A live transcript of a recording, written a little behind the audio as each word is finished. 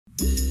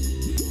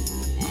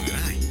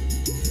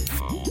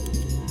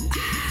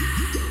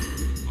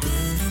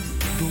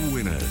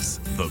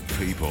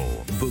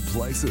people, the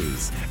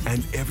places,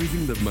 and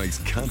everything that makes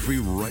country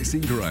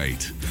racing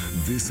great.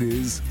 This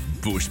is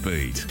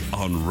Bushbeat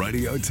on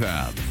Radio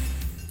Tab.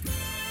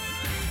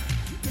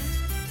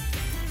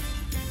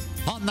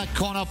 On the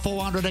corner,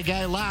 400 to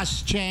go,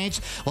 last chance.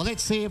 Well,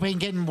 let's see if we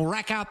can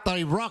rack up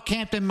the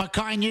Rockhampton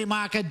Mackay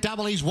Newmarket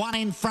double. He's one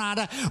in front.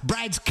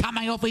 Brad's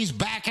coming off his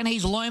back and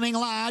he's looming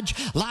large.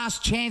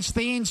 Last chance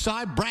the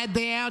inside, Brad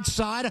the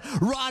outside.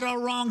 Right or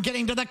wrong,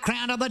 getting to the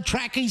crown of the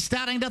track. He's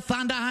starting to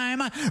thunder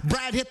home.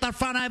 Brad hit the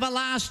front over,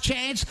 last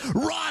chance.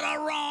 Right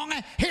or wrong,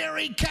 here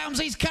he comes.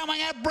 He's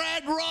coming at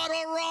Brad. Right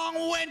or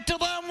wrong, went to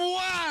them,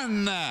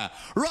 won.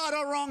 Right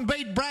or wrong,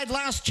 beat Brad.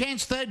 Last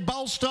chance, third,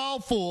 Bowl Style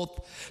fourth.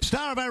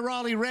 Star of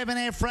O'Reilly,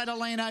 Revenair,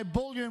 Fredolino,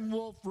 Bullion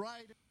Wolf,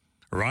 Raid.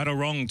 Right or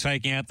wrong,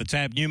 taking out the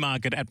Tab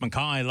Newmarket at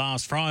Mackay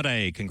last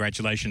Friday.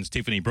 Congratulations,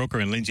 Tiffany Brooker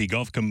and Lindsay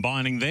Goff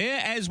combining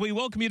there as we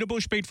welcome you to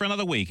Bushbeat for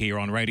another week here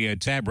on Radio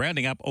Tab,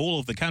 rounding up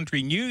all of the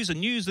country news and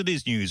news that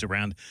is news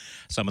around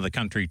some of the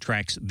country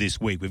tracks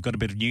this week. We've got a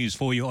bit of news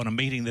for you on a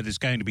meeting that is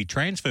going to be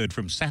transferred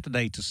from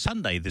Saturday to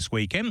Sunday this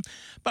weekend,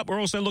 but we're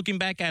also looking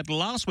back at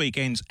last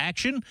weekend's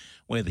action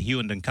where the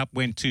Hewenden Cup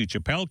went to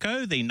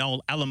Chapelco. The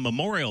Noel Allen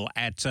Memorial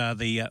at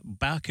the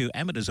Baku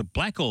Amateurs of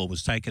Blackall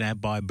was taken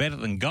out by Better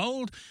Than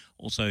Gold.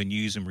 Also,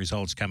 news and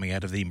results coming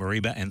out of the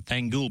Mariba and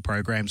Thangul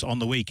programs on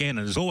the weekend.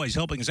 And as always,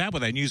 helping us out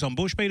with our news on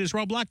Bushbeat is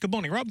Rob Luck. Good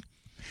morning, Rob.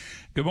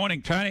 Good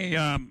morning, Tony.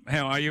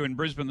 How are you in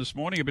Brisbane this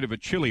morning? A bit of a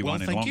chilly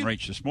one in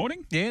Longreach this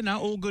morning. Yeah, no,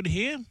 all good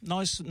here.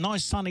 Nice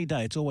sunny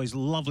day. It's always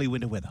lovely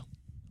winter weather.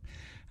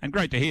 And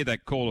great to hear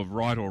that call of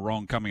right or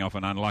wrong coming off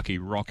an unlucky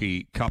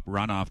Rocky Cup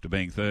run after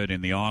being third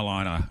in the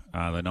eyeliner,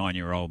 the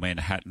 9-year-old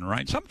Manhattan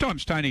Rain.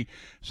 Sometimes, Tony,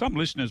 some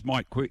listeners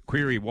might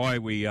query why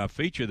we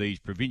feature these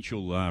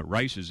provincial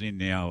races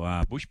in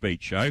our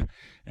Bushbeat show,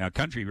 our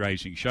country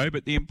racing show.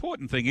 But the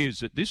important thing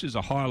is that this is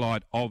a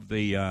highlight of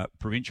the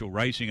provincial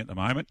racing at the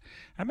moment.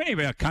 And many of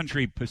our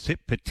country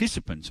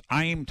participants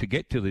aim to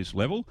get to this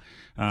level.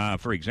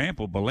 For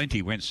example,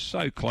 Valenti went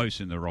so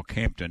close in the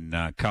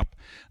Rockhampton Cup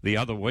the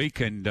other week,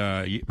 and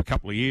a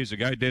couple of years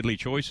ago, Deadly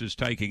Choices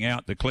taking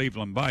out the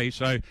Cleveland Bay.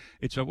 So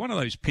it's one of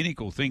those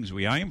pinnacle things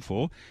we aim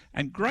for.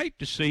 And great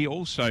to see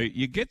also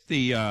you get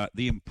the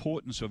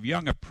importance of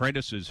young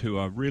apprentices who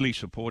are really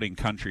supporting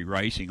country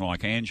racing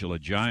like Angela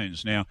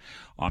Jones. Now,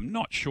 I'm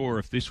not sure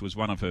if this was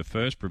one of her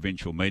first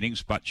provincial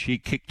meetings, but she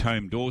kicked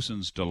home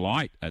Dawson's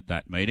Delight at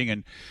that meeting.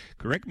 And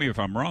correct me if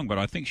I'm wrong, but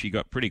I think she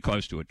got pretty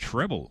close to a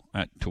treble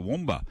at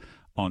Toowoomba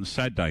on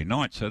Saturday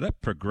night. So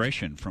that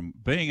progression from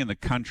being in the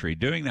country,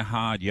 doing the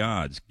hard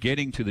yards,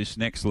 getting to this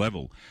next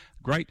level.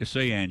 Great to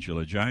see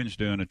Angela Jones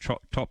doing a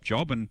top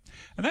job. And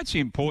that's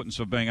the importance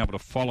of being able to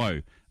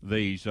follow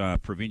these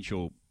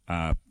provincial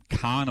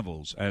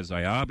carnivals as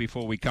they are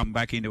before we come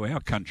back into our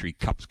country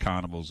cups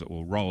carnivals that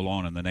will roll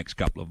on in the next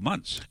couple of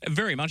months.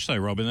 Very much so,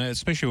 Robin,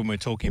 especially when we're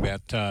talking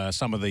about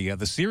some of the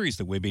series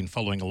that we've been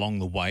following along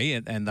the way,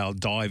 and they'll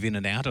dive in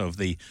and out of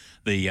the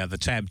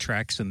tab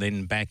tracks and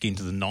then back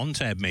into the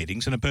non-tab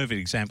meetings. And a perfect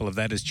example of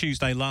that is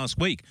Tuesday last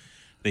week.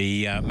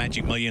 The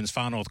Magic Millions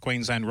Far North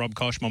Queensland Rob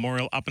Koch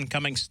Memorial Up and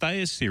Coming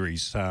Stayers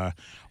Series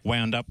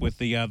wound up with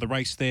the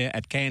race there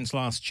at Cairns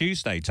last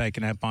Tuesday,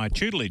 taken out by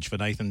tutelage for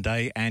Nathan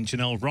Day, and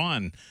Janelle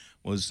Ryan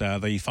was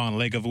the final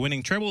leg of a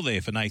winning treble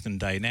there for Nathan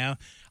Day. Now,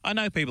 I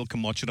know people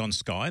can watch it on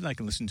Sky. They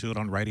can listen to it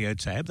on Radio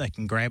Tab. They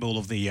can grab all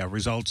of the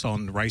results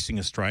on Racing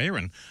Australia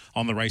and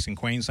on the Racing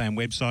Queensland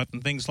website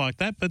and things like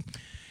that. But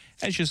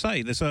as you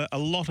say, there's a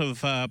lot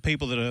of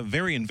people that are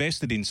very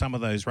invested in some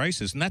of those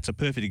races, and that's a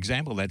perfect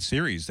example of that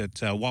series,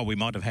 that while we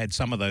might have had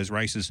some of those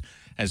races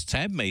as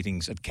tab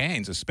meetings at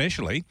Cairns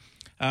especially,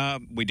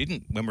 we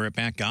didn't when we were at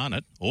Mount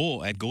Garnet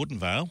or at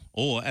Gordonvale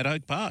or at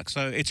Oak Park.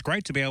 So it's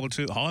great to be able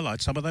to highlight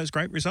some of those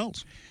great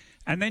results.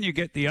 And then you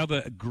get the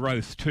other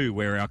growth too,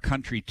 where our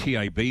country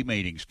TAB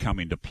meetings come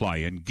into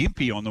play. And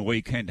Gympie on the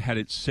weekend had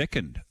its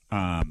second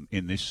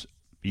in this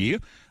year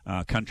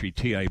country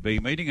TAB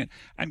meeting,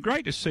 and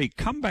great to see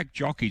comeback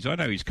jockeys. I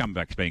know his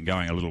comeback's been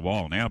going a little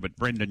while now, but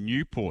Brendan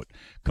Newport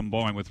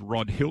combined with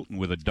Rod Hilton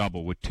with a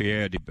double with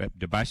Thierry de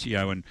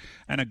Bassio,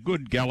 and a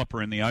good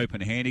galloper in the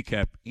open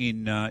handicap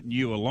in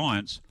New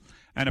Alliance,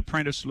 and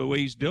apprentice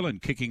Louise Dillon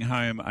kicking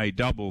home a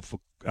double for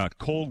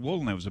Caldwell.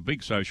 And there was a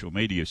big social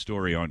media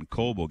story on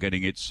Caldwell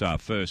getting its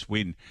first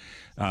win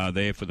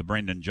there for the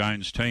Brendan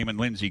Jones team, and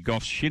Lindsay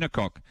Goff's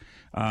Shinnecock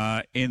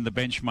in the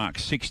benchmark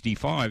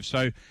 65.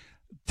 So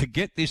to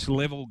get this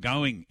level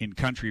going in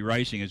country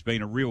racing has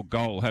been a real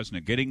goal, hasn't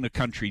it? Getting the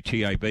country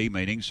TAB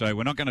meeting. So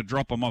we're not going to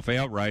drop them off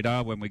our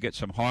radar when we get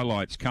some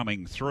highlights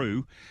coming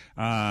through.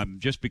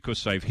 Just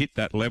because they've hit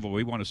that level,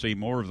 we want to see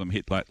more of them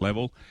hit that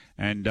level.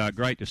 And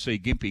great to see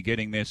Gympie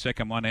getting their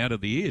second one out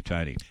of the year,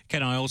 Tony.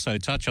 Can I also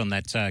touch on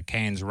that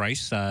Cairns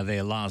race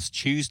there last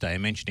Tuesday,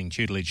 mentioning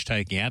tutelage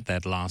taking out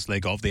that last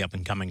leg of the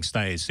up-and-coming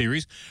Stayers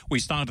series. We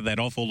started that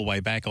off all the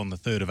way back on the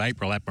 3rd of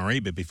April at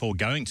Mariba before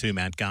going to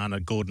Mount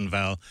Garnet,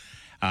 Gordonvale,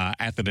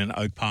 Atherton,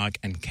 Oak Park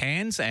and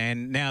Cairns.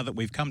 And now that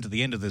we've come to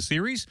the end of the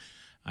series,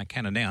 I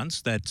can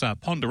announce that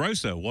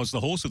Ponderosa was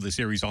the horse of the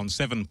series on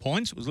 7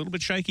 points. It was a little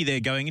bit shaky there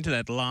going into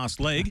that last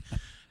leg,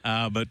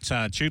 but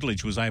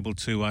tutelage was able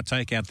to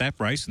take out that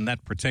race, and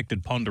that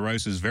protected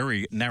Ponderosa's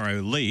very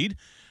narrow lead.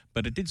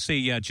 But it did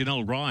see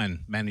Janelle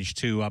Ryan manage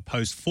to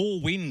post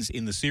 4 wins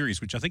in the series,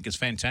 which I think is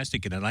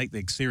fantastic in an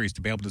 8-leg series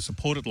to be able to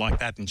support it like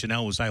that. And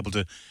Janelle was able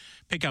to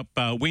pick up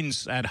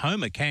wins at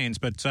home at Cairns,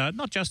 but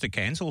not just at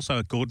Cairns, also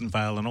at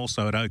Gordonvale and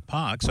also at Oak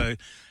Park. So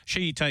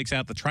she takes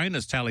out the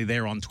trainers' tally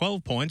there on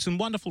 12 points. And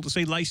wonderful to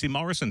see Lacey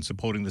Morrison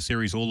supporting the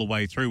series all the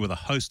way through with a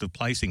host of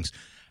placings.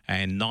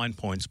 And 9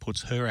 points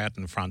puts her out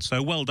in front.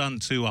 So well done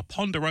to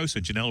Ponderosa,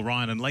 Janelle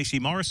Ryan and Lacey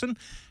Morrison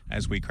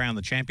as we crown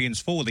the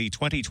champions for the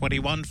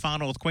 2021 Far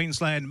North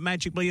Queensland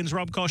Magic Millions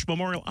Rob Koch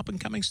Memorial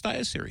Up-and-Coming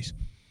Stayers Series.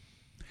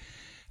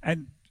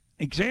 And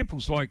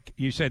examples like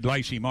you said,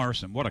 Lacey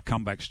Morrison, what a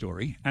comeback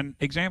story. And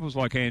examples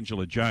like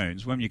Angela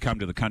Jones, when you come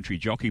to the Country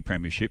Jockey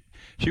Premiership,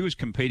 she was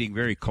competing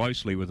very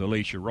closely with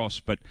Alicia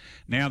Ross, but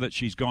now that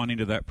she's gone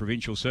into that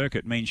provincial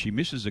circuit means she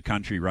misses the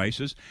country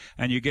races.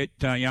 And you get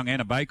young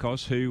Anna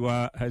Bakos, who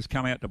has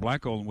come out to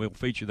Blackall, and we'll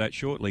feature that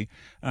shortly,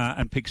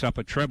 and picks up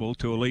a treble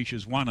to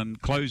Alicia's 1 and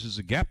closes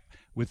the gap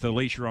with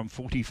Alicia on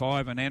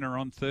 45 and Anna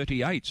on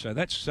 38. So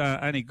that's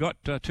only got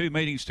 2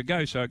 meetings to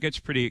go, so it gets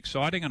pretty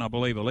exciting, and I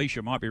believe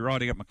Alicia might be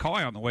riding at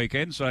Mackay on the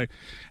weekend, so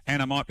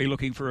Anna might be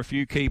looking for a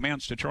few key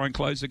mounts to try and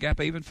close the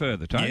gap even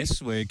further, Tony.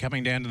 Yes, we're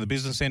coming down to the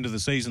business end of the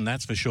season,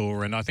 that's for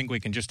sure, and I think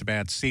we can just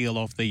about seal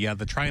off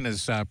the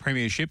Trainers'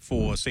 Premiership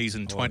for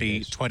season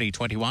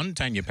 2021.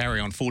 Tanya Parry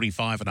on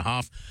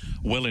 45.5,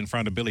 well in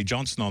front of Billy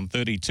Johnson on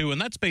 32, and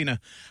that's been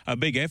a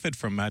big effort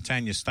from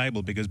Tanya's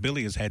stable, because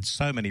Billy has had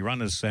so many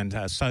runners and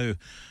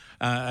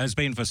has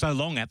been for so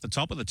long at the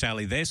top of the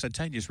tally there. So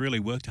Tanya's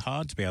really worked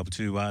hard to be able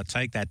to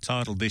take that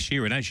title this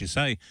year. And as you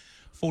say,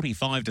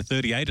 45 to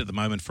 38 at the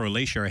moment for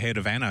Alicia, ahead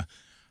of Anna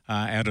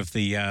out of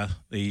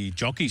the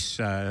jockeys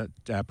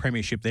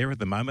premiership there at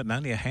the moment, and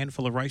only a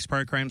handful of race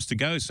programs to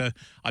go. So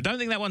I don't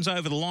think that one's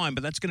over the line,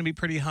 but that's going to be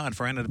pretty hard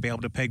for Anna to be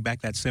able to peg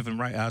back that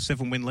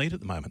 7-win lead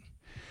at the moment.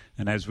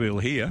 And as we'll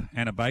hear,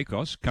 Anna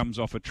Bakos comes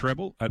off a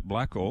treble at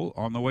Blackall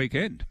on the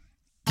weekend.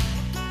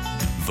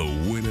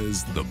 The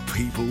winners, the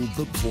people,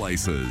 the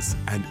places,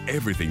 and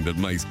everything that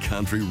makes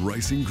country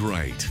racing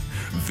great.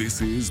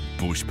 This is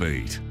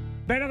Bushbeat.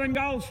 Better Than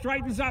Gold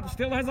straightens up,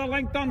 still has a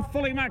length on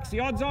Fully Max. The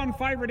odds-on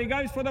favourite, he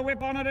goes for the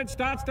whip on it. It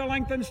starts to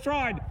lengthen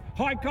stride.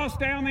 High Cost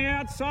down the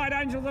outside,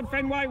 Angels of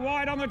Fenway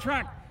wide on the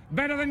track.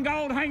 Better Than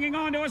Gold hanging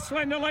on to a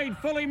slender lead.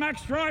 Fully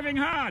Max driving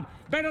hard.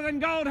 Better Than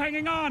Gold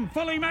hanging on.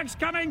 Fully Max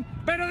coming.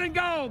 Better Than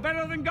Gold.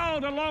 Better Than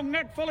Gold. A long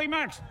neck. Fully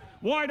Max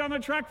wide on the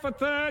track for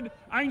third.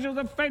 Angels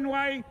of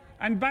Fenway.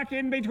 And back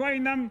in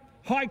between them,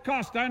 High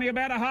Cost, only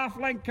about a half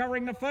length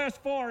covering the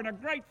first 4, and a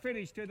great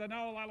finish to the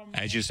Noel Allen.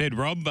 As you said,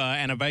 Rob,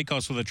 Anna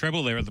Bakos with a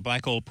treble there at the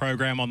Blackall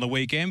program on the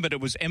weekend, but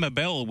it was Emma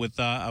Bell with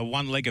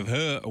one leg of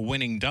her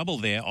winning double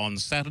there on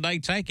Saturday,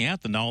 taking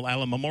out the Noel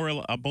Allen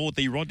Memorial aboard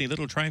the Rodney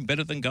Little train,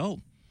 Better Than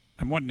Gold.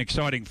 And what an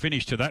exciting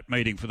finish to that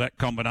meeting for that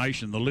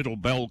combination, the Little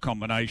Bell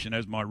combination,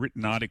 as my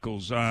written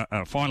articles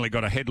finally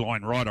got a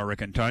headline right, I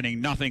reckon, Tony.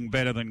 Nothing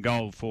better than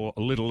gold for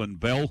Little and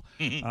Bell.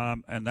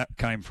 And that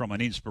came from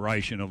an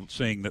inspiration of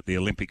seeing that the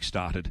Olympics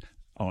started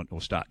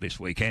start this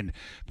weekend.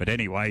 But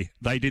anyway,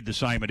 they did the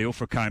same at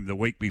Ilfracombe the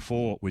week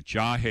before with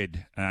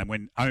Jarhead,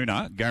 when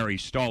owner Gary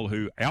Stoll,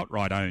 who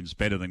outright owns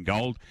Better Than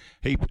Gold,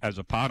 he, as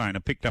a part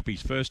owner, picked up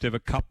his first ever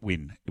cup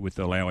win with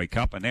the Lowy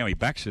Cup, and now he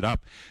backs it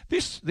up.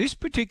 This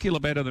particular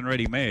Better Than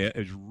Ready mare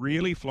is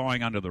really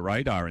flying under the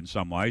radar in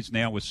some ways,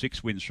 now with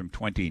 6 wins from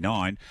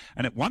 29,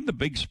 and it won the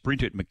big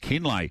sprint at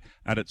McKinley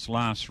at its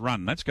last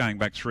run. That's going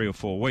back 3 or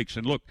 4 weeks.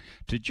 And look,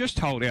 to just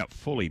hold out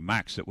Fully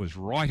Max, it was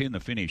right in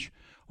the finish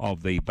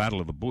of the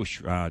Battle of the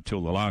Bush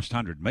till the last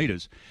 100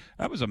 metres.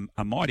 That was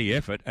a mighty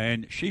effort,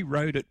 and she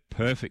rode it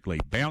perfectly,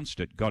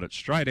 bounced it, got it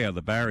straight out of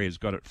the barriers,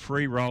 got it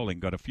free rolling,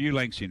 got a few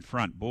lengths in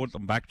front, brought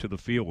them back to the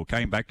field, or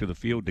came back to the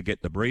field to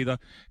get the breather,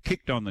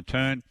 kicked on the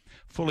turn.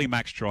 Fully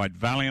Max tried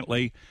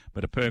valiantly,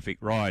 but a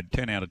perfect ride,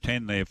 10 out of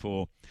 10 there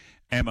for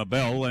Emma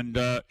Bell, and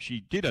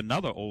she did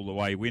another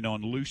all-the-way win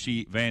on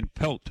Lucy Van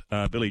Pelt,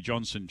 Billy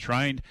Johnson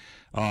trained.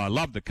 I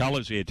love the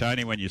colours here,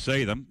 Tony, when you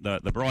see them,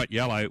 the bright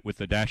yellow with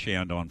the dash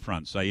hound on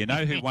front. So you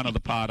know who one of the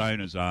part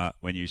owners are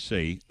when you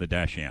see the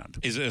dash hound.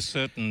 Is it a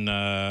certain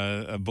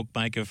a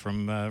bookmaker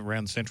from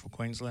around central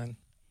Queensland?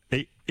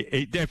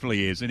 He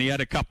definitely is, and he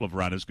had a couple of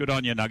runners. Good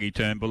on you, Nuggy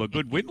Turnbull. A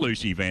good win,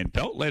 Lucy Van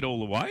Pelt, led all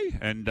the way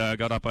and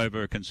got up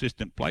over a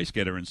consistent place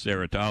getter in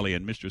Sarah Tarley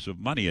and Mistress of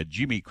Money, a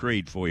Jimmy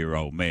Creed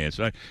 4-year-old mare.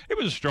 So it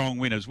was a strong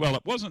win as well.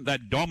 It wasn't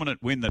that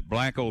dominant win that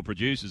Blackall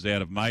produces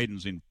out of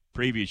maidens in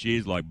previous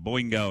years like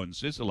Boingo and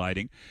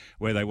Scintillating,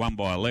 where they won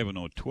by 11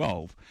 or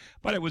 12,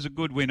 but it was a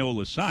good win all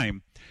the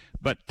same.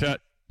 But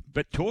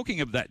talking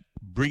of that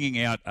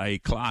bringing out a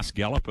class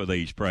galloper,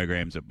 these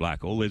programs at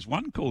Blackall. There's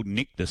one called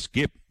Nick the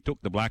Skip.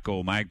 Took the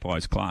Blackall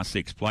Magpies Class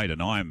 6 plate,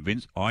 and I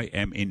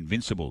Am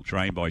Invincible,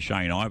 trained by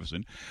Shane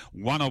Iverson.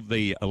 One of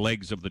the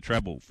legs of the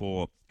treble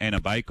for Anna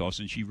Bakos,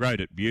 and she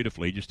rode it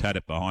beautifully, just had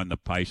it behind the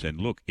pace,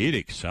 and look, it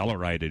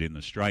accelerated in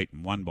the straight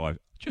and won by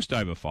just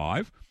over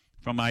 5.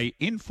 From a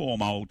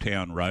inform Old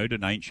Town Road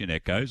and Ancient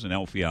Echoes and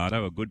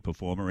Alfiado, a good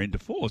performer, into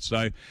 4th.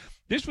 So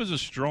this was a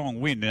strong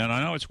win, and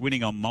I know it's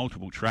winning on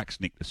multiple tracks,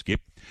 Nick the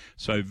Skip,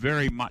 so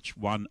very much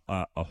one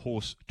a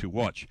horse to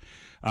watch.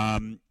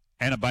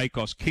 Anna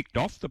Bakos kicked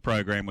off the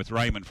program with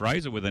Raymond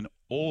Fraser with an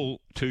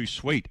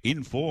all-too-sweet,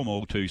 in-form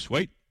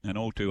all-too-sweet, and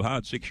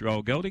all-too-hard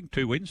 6-year-old gelding.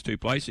 2 wins, 2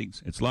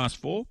 placings. Its last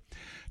 4.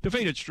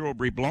 Defeated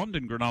Strawberry Blonde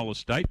and Granola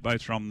State,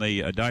 both from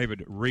the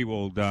David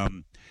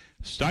Rewald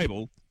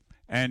stable.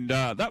 And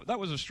that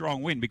was a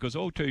strong win because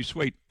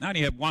all-too-sweet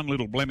only had one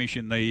little blemish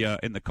in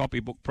the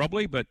copybook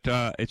probably, but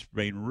it's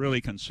been really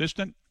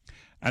consistent.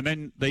 And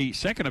then the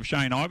second of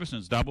Shane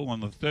Iverson's double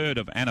and the third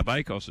of Anna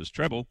Bakos'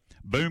 treble,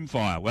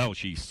 Boomfire. Well,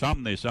 she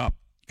summed this up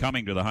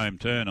coming to the home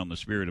turn on the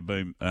Spirit of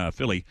Boom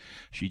filly.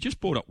 She just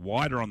brought it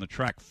wider on the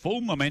track, full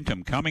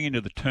momentum coming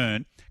into the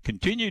turn,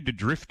 continued to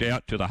drift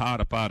out to the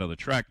harder part of the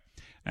track,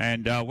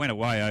 and went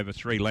away over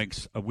 3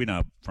 lengths, a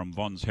winner from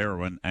Von's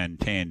Heroine and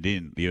Tanned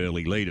In, the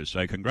early leaders.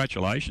 So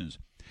congratulations,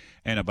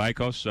 Anna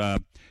Bakos,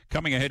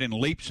 coming ahead in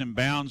leaps and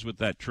bounds with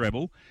that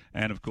treble,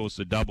 and of course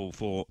the double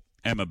for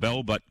Emma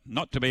Bell. But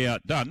not to be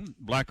outdone,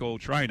 Blackall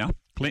trainer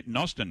Clinton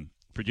Austin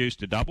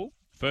produced a double,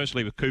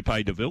 firstly with Coupe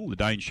de Ville, the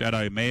Dane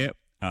Shadow mare,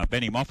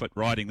 Benny Moffat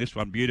riding this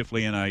one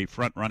beautifully in a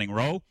front-running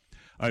role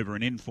over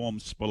an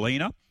informed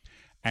Spolina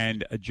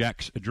and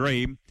Jack's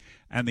Dream.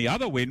 And the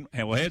other win,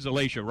 well, here's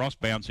Alicia Ross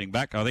bouncing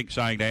back, I think,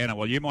 saying to Anna,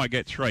 well, you might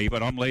get 3,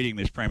 but I'm leading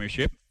this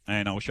premiership,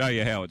 and I'll show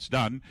you how it's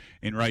done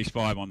in race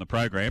 5 on the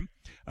program.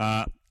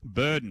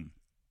 Burden,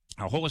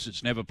 a horse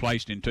that's never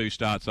placed in 2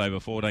 starts over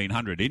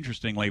 1,400.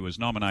 Interestingly, was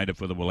nominated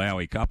for the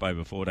Wollawi Cup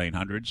over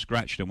 1,400,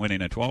 scratched and went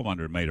in a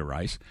 1,200-metre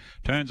race.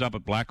 Turns up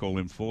at Blackall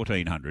in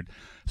 1,400.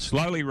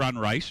 Slowly run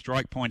race.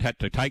 Strike Point had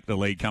to take the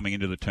lead coming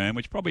into the turn,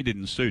 which probably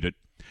didn't suit it,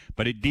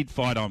 but it did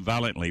fight on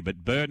valiantly.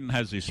 But Burden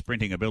has this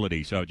sprinting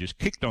ability, so it just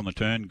kicked on the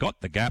turn,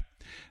 got the gap,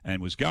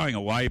 and was going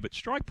away, but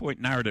Strike Point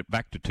narrowed it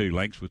back to 2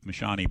 lengths with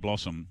Mashani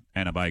Blossom,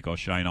 Anna Bakos,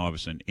 Shane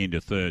Iverson into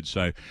 3rd.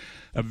 So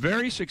a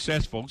very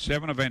successful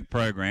 7-event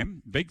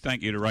program. Big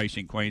thank you to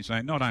Racing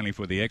Queensland, not only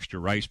for the extra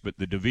race, but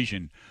the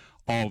division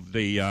of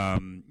the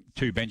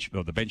the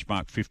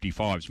benchmark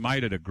 55s.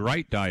 Made it a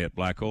great day at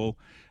Blackall.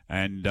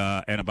 And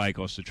Anna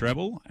Bakos the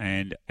treble,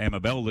 and Emma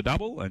Bell the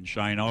double, and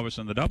Shane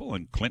Iverson the double,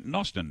 and Clinton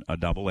Austin a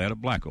double out of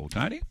Blackall.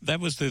 Tony?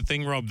 That was the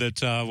thing, Rob,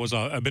 that was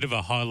a bit of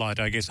a highlight,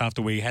 I guess,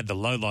 after we had the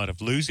low light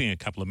of losing a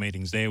couple of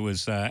meetings. There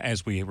was,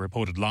 as we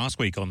reported last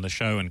week on the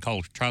show, and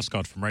Cole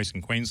Truscott from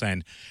Racing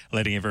Queensland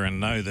letting everyone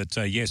know that,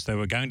 yes, there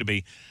were going to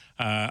be,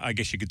 I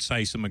guess you could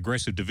say, some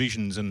aggressive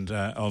divisions and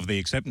of the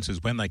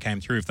acceptances when they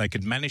came through. If they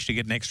could manage to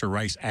get an extra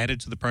race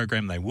added to the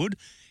program, they would.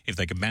 If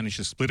they could manage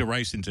to split a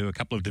race into a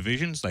couple of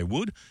divisions, they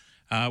would.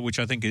 Which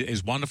I think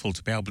is wonderful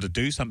to be able to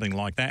do something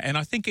like that. And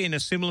I think in a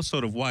similar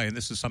sort of way, and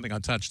this is something I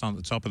touched on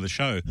at the top of the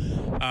show,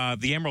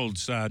 the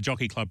Emeralds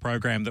Jockey Club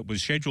program that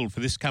was scheduled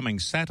for this coming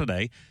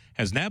Saturday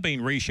has now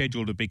been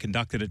rescheduled to be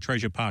conducted at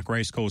Treasure Park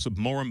Racecourse at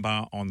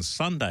Moranbah on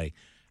Sunday.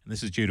 And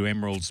this is due to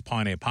Emeralds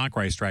Pioneer Park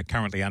Racetrack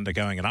currently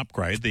undergoing an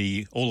upgrade.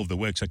 All of the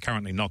works are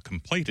currently not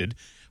completed,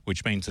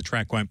 which means the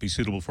track won't be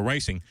suitable for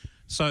racing.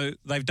 So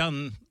they've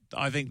done,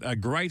 I think, a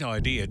great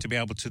idea to be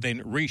able to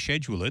then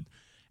reschedule it,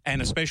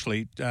 and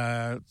especially,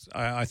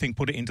 I think,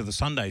 put it into the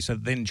Sunday, so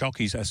then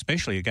jockeys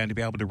especially are going to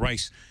be able to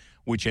race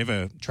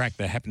whichever track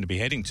they happen to be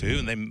heading to,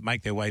 and then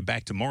make their way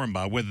back to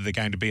Moranbah, whether they're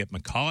going to be at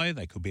Mackay,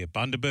 they could be at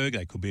Bundaberg,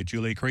 they could be at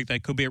Julia Creek, they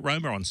could be at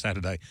Roma on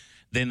Saturday.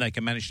 Then they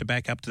can manage to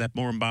back up to that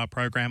Moranbah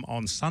program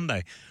on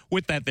Sunday.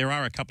 With that, there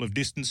are a couple of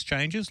distance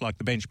changes, like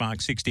the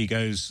benchmark 60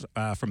 goes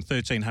from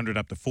 1,300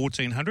 up to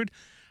 1,400.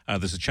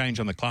 There's a change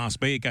on the Class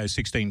B. It goes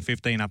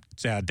 16.15 up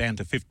down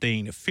to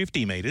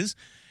 15.50 metres.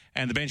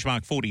 And the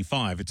benchmark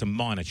 45, it's a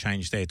minor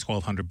change there,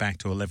 1,200 back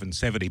to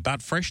 1170.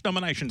 But fresh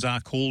nominations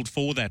are called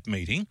for that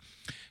meeting.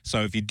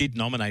 So if you did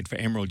nominate for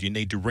Emerald, you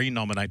need to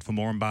re-nominate for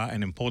Moranbah.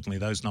 And importantly,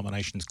 those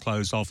nominations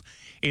close off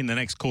in the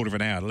next quarter of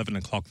an hour, 11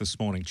 o'clock this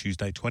morning,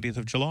 Tuesday, 20th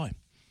of July.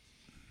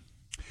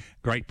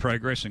 Great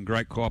progress and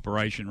great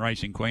cooperation,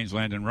 Racing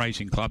Queensland and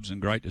racing clubs, and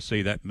great to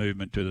see that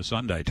movement to the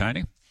Sunday,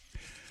 Tony.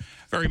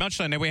 Very much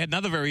so. Now, we had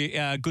another very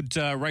good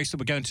race that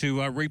we're going to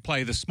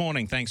replay this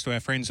morning, thanks to our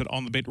friends at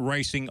On The Bit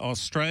Racing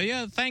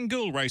Australia.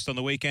 Thangool raced on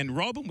the weekend,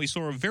 Rob, and we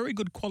saw a very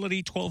good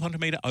quality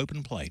 1,200-metre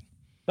open plate.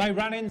 They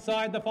run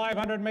inside the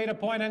 500-metre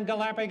point and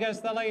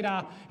Galapagos the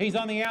leader. He's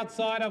on the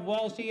outside of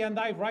Walshy and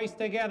they've raced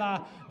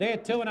together. They're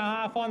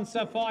 2.5 on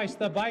Suffice.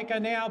 The Baker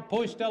now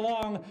pushed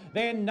along.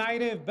 Then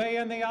Native B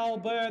and the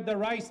Old Bird. The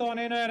race on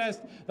in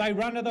earnest. They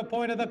run to the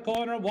point of the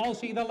corner.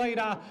 Walshy the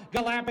leader.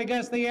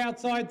 Galapagos the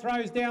outside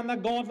throws down the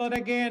gauntlet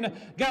again.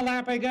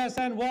 Galapagos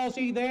and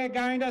Walshy, they're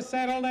going to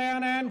settle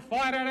down and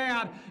fight it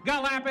out.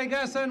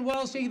 Galapagos and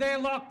Walshy, they're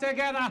locked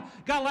together.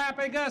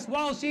 Galapagos,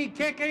 Walshy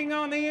kicking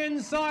on the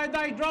inside.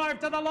 They drive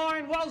to the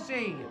line.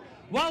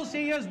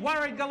 Walshy has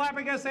worried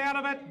Galapagos out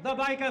of it. The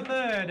Baker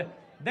third.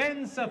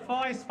 Then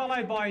Suffice,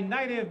 followed by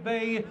Native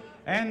B,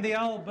 and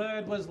the Old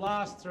Bird was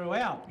last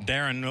throughout.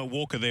 Darren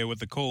Walker there with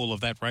the call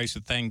of that race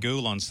at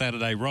Thangool on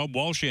Saturday. Rob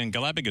Walshy and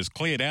Galapagos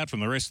cleared out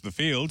from the rest of the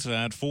field.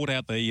 Fought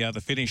out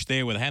the finish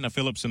there with Hannah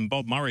Phillips and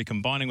Bob Murray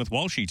combining with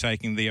Walshy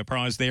taking the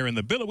prize there in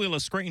the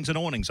Billawheeler Screens and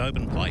Awnings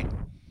Open Plate.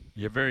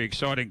 Yeah, very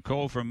exciting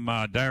call from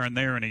Darren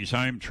there in his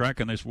home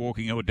track and this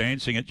walking or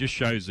dancing. It just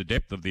shows the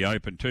depth of the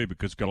Open too,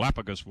 because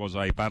Galapagos was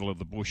a Battle of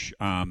the Bush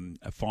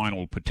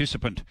final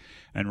participant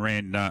and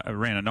ran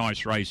a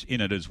nice race in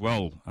it as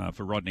well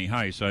for Rodney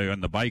Hay. So,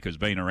 and the Baker's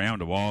been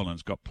around a while and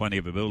has got plenty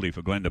of ability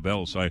for Glenda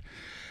Bell. So,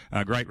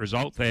 a great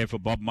result there for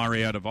Bob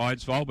Murray out of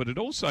Eidsvoll. But it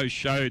also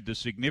showed the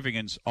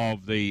significance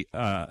of the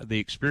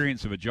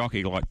experience of a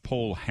jockey like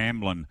Paul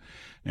Hamlin.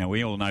 Now,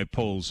 we all know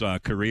Paul's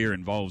career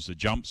involves the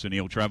jumps, and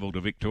he'll travel to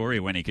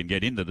Victoria when he can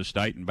get into the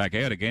state and back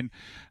out again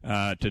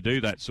to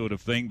do that sort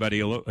of thing. But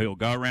he'll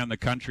go around the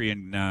country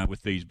and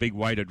with these big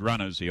weighted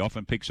runners, he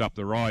often picks up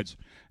the rides.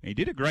 He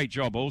did a great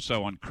job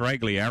also on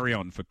Craigley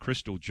Arion for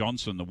Crystal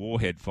Johnson, the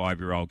Warhead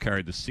 5-year-old,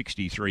 carried the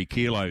 63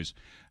 kilos.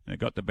 And it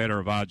got the better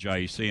of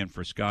RJC and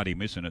Frascati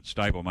missing at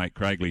stablemate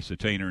Craigley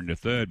Satina into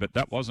third. But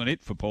that wasn't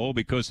it for Paul,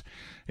 because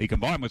he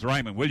combined with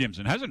Raymond Williams.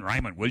 And hasn't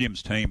Raymond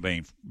Williams' team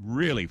been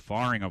really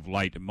firing of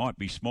late? It might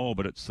be small,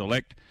 but it's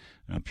select.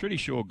 And I'm pretty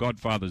sure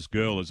Godfather's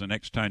Girl is an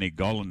ex-Tony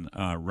Gollan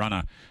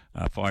runner,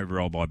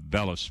 5-year-old by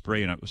Bella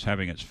Spree, and it was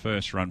having its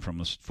first run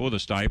for the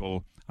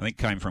stable. I think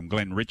came from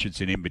Glenn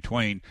Richardson in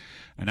between,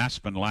 and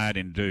Aspen Ladd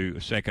into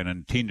second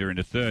and Tinder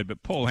into third.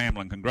 But Paul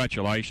Hamlin,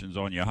 congratulations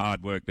on your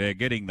hard work there,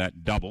 getting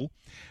that double.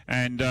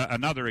 And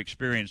another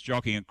experienced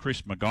jockey, and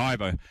Chris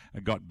MacGyver,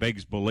 got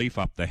Beg's Belief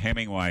up the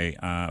Hemingway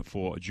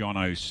for John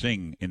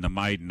O'Sing in the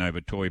maiden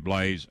over Toy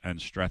Blaze and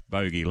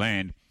Strathbogie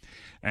Land.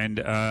 And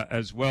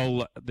as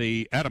well,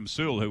 the Adam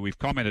Sewell, who we've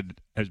commented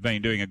has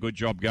been doing a good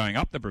job going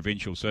up the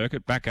provincial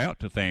circuit, back out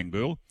to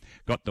Thangool,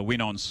 got the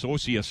win on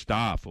Saucier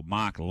Star for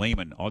Mark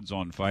Lehman,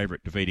 odds-on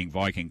favourite, defeating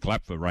Viking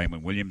Clap for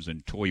Raymond Williams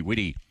and Toy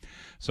Whitty.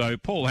 So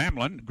Paul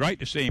Hamlin, great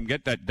to see him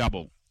get that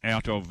double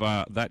out of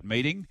that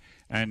meeting,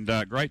 and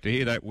great to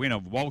hear that win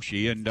of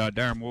Walshy and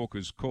Darren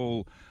Walker's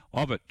call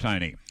of it,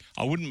 Tony.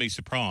 I wouldn't be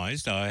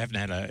surprised. I haven't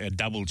had a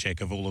double check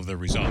of all of the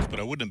results, but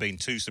I wouldn't have been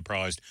too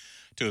surprised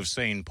to have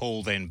seen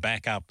Paul then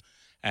back up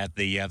at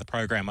the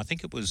program. I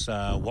think it was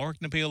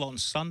Warwick-Nabil on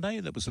Sunday.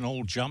 There was an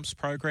all jumps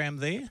program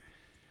there.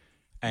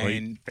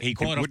 And he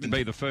quite often wouldn't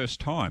be the first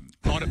time.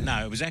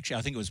 No, it was actually,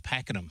 I think it was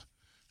Pakenham,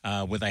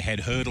 where they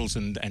had hurdles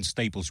and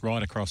steeples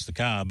right across the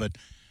car. But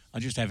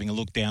I'm just having a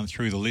look down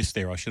through the list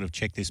there. I should have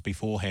checked this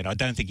beforehand. I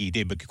don't think he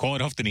did, but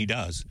quite often he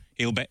does.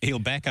 He'll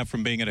back up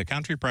from being at a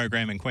country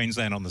program in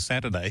Queensland on the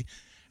Saturday,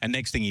 and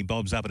next thing he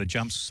bobs up at a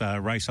jumps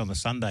race on the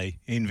Sunday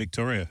in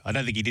Victoria. I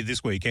don't think he did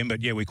this weekend,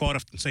 but yeah, we quite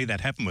often see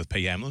that happen with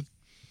P. Hamlin.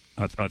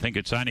 I think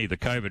it's only the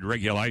COVID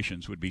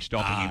regulations would be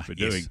stopping him for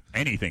doing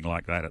anything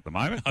like that at the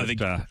moment. I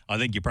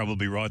think you're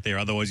probably right there.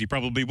 Otherwise, he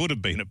probably would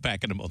have been at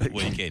Pakenham on the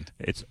weekend.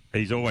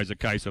 He's always a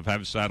case of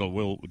have saddle,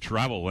 will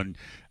travel. And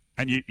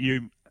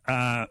you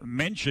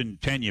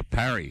mentioned Tanya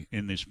Parry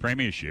in this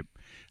premiership.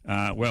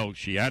 Well,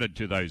 she added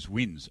to those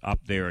wins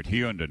up there at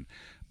Hughenden.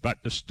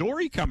 But the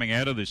story coming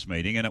out of this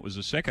meeting, and it was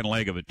the second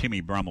leg of a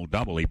Timmy Brummel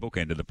double, he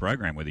bookended the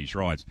program with his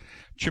rides.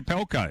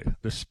 Chapelco,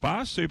 the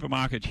Spa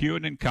Supermarket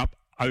Hughenden Cup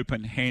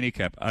Open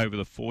Handicap over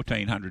the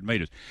 1,400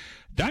 metres.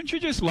 Don't you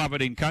just love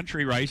it in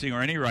country racing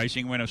or any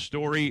racing when a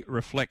story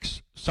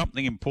reflects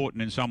something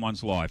important in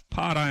someone's life?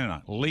 Part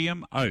owner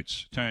Liam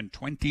Oates turned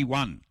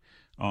 21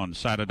 on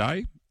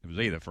Saturday. It was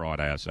either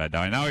Friday or Saturday.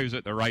 I know he was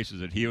at the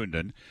races at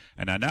Hughenden,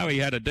 and I know he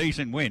had a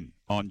decent win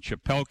on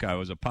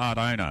Chapelco as a part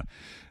owner.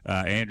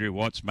 Andrew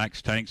Watts,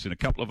 Max Tanks, and a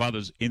couple of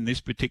others in this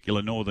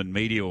particular Northern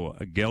Meteor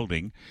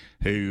gelding,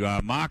 who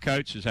Mark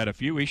Oates has had a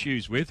few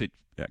issues with.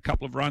 A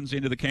couple of runs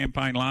into the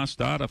campaign last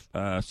start,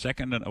 a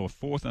second or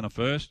fourth and a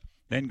first.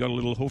 Then got a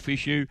little hoof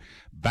issue.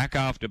 Back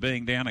after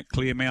being down at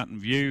Clear Mountain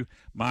View.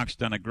 Mark's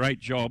done a great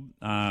job.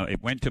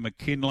 It went to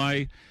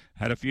McKinley.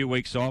 Had a few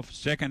weeks off.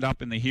 Second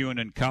up in the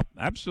Hughenden Cup.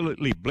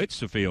 Absolutely blitzed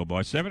the field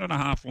by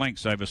 7.5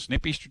 lengths over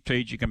Snippy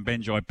Strategic and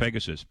Benjai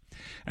Pegasus.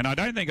 And I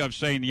don't think I've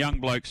seen young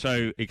bloke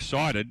so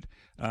excited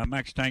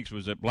Max Tanks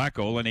was at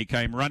Blackall, and he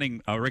came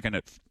running, I reckon,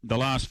 at the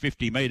last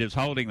 50 metres,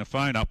 holding the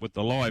phone up with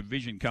the live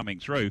vision coming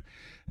through,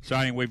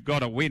 saying, we've got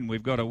to win,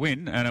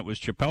 and it was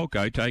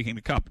Chapelco taking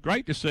the cup.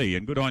 Great to see,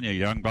 and good on you,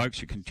 young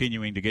blokes. You're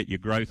continuing to get your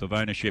growth of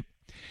ownership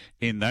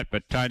in that.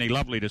 But, Tony,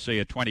 lovely to see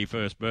a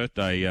 21st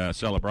birthday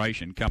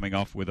celebration coming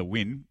off with a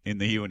win in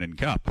the Hewenden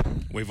Cup.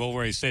 We've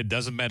always said,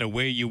 doesn't matter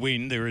where you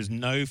win, there is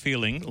no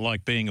feeling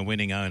like being a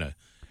winning owner.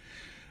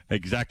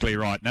 Exactly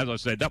right. And as I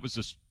said, that was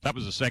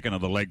the second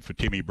of the leg for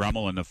Timmy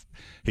Brummel, and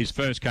his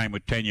first came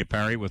with Tanya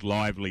Parry with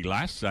Lively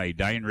Lass, a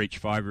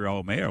Dane-rich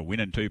 5-year-old mare, a win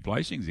and 2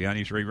 placings, the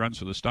only 3 runs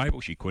for the stable.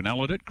 She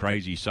quinelled it,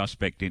 Crazy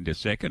Suspect into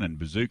second, and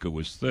Bazooka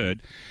was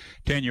third.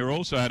 Tanya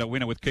also had a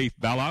winner with Keith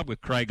Ballard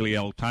with Craig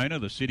Altona,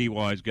 the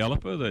Citywise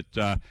galloper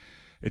that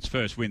its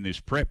first win this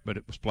prep, but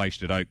it was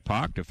placed at Oak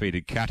Park,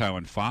 defeated Cato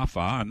and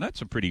Farfar, and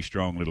that's a pretty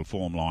strong little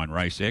form line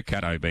race there.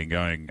 Cato been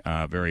going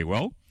very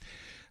well.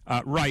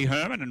 Ray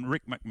Herman and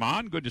Rick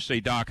McMahon. Good to see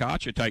Dark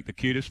Archer take the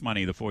cutest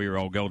money, the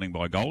 4-year-old gelding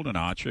by Golden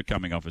Archer,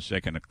 coming off a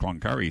second at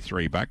Cloncurry,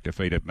 3 back,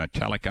 defeated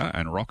Metallica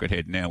and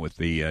Rockethead now with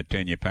the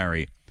Tanya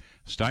Parry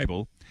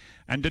stable.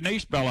 And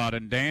Denise Ballard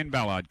and Dan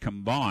Ballard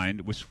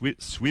combined with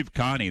Swiv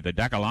Carney, the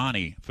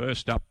Dakalani.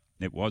 First up,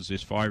 it was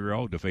this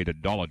 5-year-old,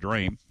 defeated Dollar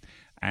Dream.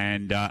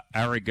 And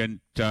Arrogant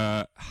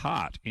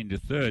Heart into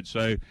third.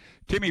 So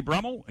Timmy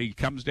Brummel, he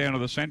comes down to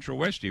the Central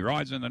West. He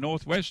rides in the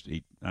Northwest.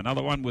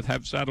 Another one with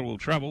Have Saddle Will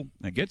Travel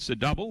and gets the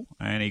double.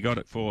 And he got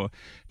it for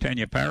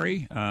Tanya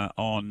Parry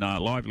on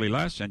Lively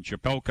Lass, and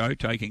Chapelco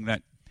taking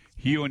that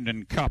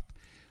Hewenden Cup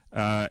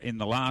in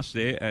the last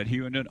there at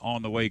Hewenden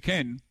on the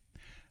weekend.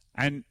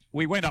 And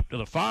we went up to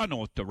the far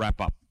north to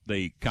wrap up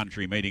the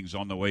country meetings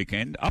on the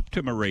weekend, up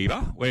to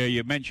Mareeba, where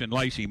you mentioned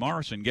Lacey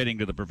Morrison getting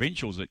to the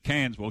provincials at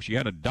Cairns. Well, she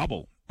had a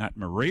double at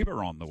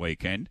Mareeba on the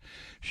weekend.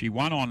 She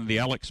won on the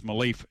Alex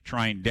Malief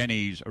trained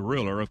Denny's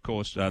Ruler, of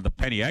course, the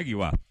Penny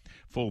Agua,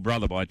 full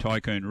brother by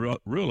Tycoon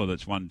Ruler,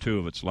 that's won 2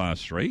 of its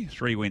last 3.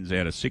 3 wins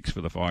out of 6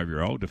 for the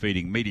 5-year-old,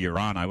 defeating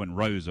Meteorano and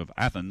Rose of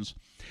Athens.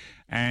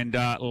 And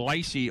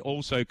Lacey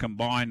also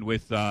combined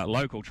with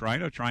local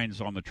trainer, trains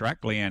on the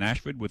track, Leanne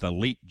Ashford, with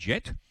Elite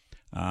Jet.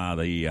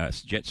 The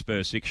Jet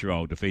Spur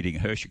 6-year-old defeating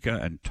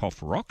Hershika and Toff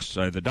Rocks.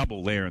 So the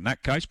double there in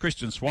that case.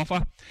 Kristen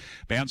Swaffer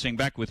bouncing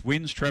back with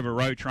wins. Trevor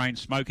Rowe trained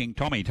Smoking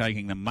Tommy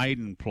taking the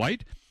maiden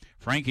plate.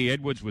 Frankie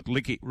Edwards with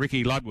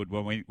Ricky Ludwood.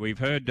 Well, we've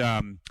heard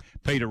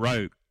Peter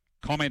Rowe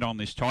comment on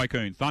this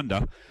Tycoon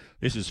Thunder.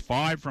 This is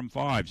 5 from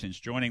 5 since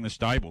joining the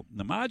stable.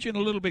 The margin a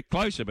little bit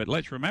closer, but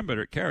let's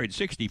remember it carried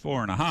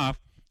 64.5.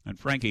 And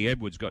Frankie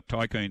Edwards got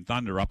Tycoon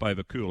Thunder up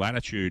over Cool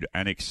Attitude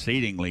and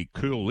Exceedingly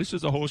Cool. This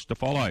is a horse to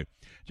follow.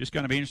 Just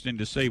going to be interesting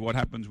to see what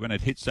happens when it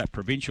hits that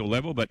provincial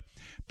level. But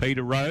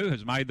Peter Rowe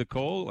has made the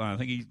call. I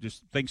think he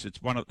just thinks it's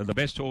one of the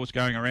best horse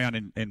going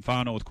around in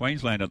far north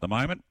Queensland at the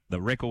moment. The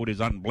record is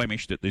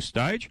unblemished at this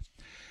stage.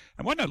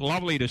 And wasn't it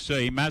lovely to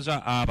see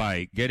Mazza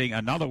Abe getting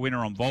another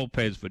winner on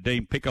Volpez for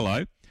Dean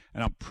Piccolo?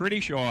 And I'm pretty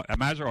sure,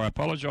 Mazza, I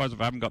apologise if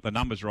I haven't got the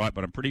numbers right,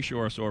 but I'm pretty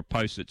sure I saw a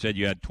post that said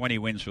you had 20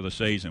 wins for the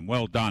season.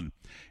 Well done.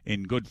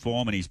 In good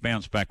form, and he's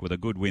bounced back with a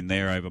good win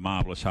there over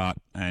Marvellous Heart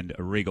and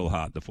Regal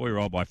Heart. The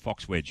 4-year-old by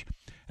Fox Wedge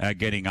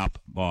getting up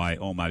by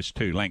almost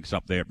 2 lengths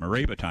up there at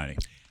Mareeba, Tony.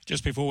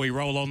 Just before we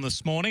roll on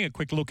this morning, a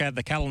quick look at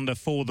the calendar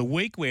for the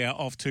week. We are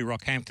off to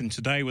Rockhampton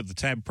today with the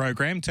TAB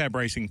program. TAB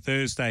racing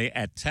Thursday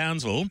at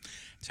Townsville.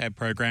 TAB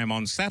program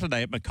on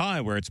Saturday at Mackay,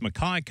 where it's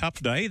Mackay Cup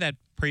Day. That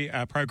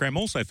program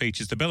also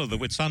features the Bella the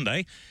Whit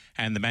Sunday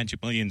and the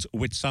Magic Millions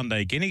Whit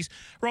Sunday Guineas.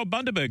 Rob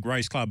Bundaberg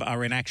Race Club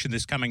are in action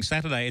this coming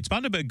Saturday. It's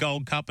Bundaberg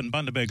Gold Cup and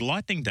Bundaberg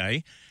Lightning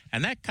Day,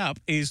 and that cup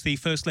is the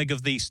first leg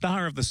of the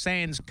Star of the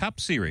Sands Cup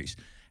Series.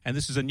 And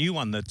this is a new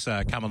one that's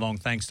come along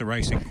thanks to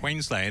Racing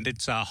Queensland.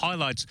 It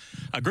highlights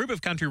a group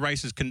of country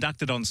races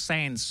conducted on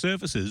sand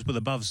surfaces with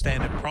above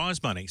standard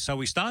prize money. So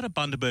we start at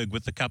Bundaberg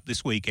with the cup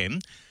this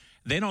weekend.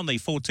 Then on the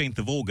 14th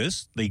of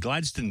August, the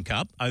Gladstone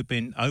Cup,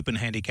 open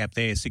handicap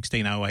there,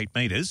 1608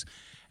 metres.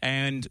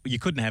 And you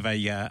couldn't have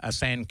a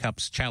Sand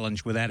Cups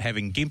challenge without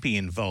having Gympie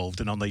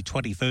involved. And on the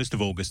 21st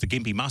of August, the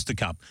Gympie Muster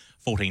Cup,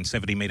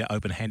 1470-metre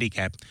open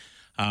handicap,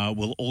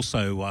 will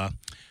also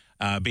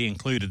be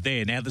included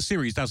there. Now, the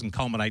series doesn't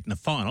culminate in the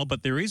final,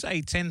 but there is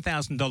a $10,000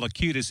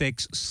 Qtis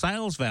X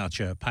sales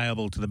voucher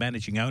payable to the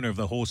managing owner of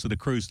the horse that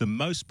accrues the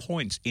most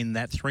points in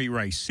that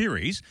 3-race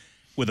series,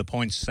 with a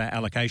points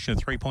allocation of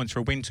 3 points for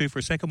a win, 2 for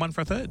a second, 1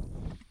 for a third.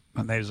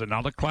 And there's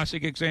another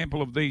classic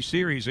example of these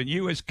series. And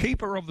you, as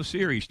keeper of the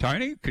series,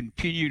 Tony,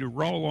 continue to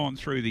roll on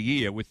through the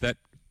year with that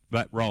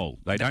role.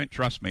 They don't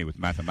trust me with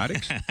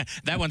mathematics.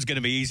 That one's going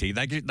to be easy.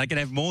 They can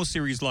have more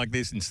series like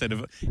this instead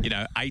of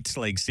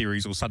 8-leg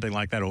series or something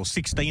like that, or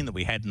 16 that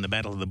we had in the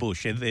Battle of the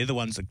Bush. They're the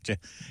ones that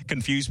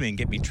confuse me and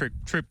get me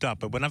tripped up.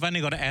 But when I've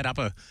only got to add up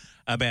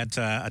about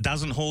a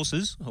dozen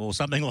horses or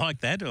something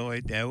like that, or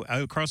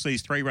across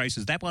these 3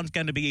 races. That one's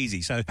going to be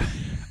easy. So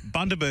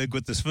Bundaberg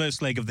with this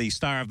first leg of the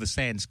Star of the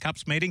Sands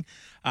Cups meeting.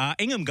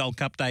 Ingham Gold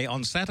Cup Day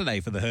on Saturday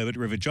for the Herbert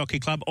River Jockey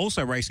Club.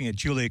 Also racing at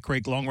Julia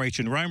Creek, Longreach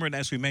and Roma. And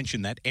as we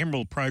mentioned, that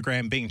Emerald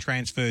program being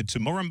transferred to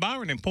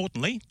Moranbah, and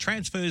importantly,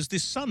 transfers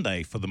this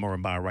Sunday for the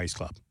Moranbah Race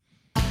Club.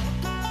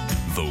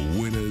 The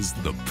winners,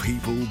 the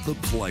people, the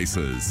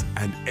places,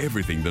 and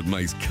everything that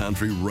makes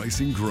country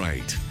racing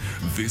great.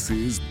 This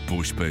is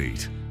Bush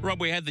Beat.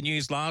 Rob, we had the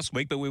news last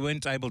week, but we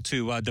weren't able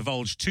to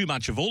divulge too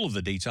much of all of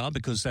the detail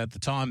because at the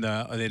time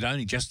they'd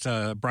only just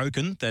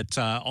broken that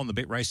On The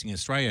Bit Racing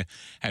Australia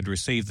had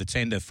received the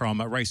tender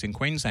from Racing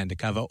Queensland to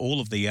cover all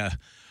of the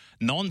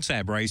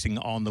non-tab racing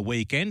on the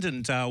weekend,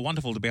 and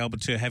wonderful to be able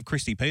to have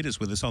Christy Peters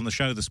with us on the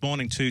show this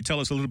morning to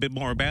tell us a little bit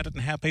more about it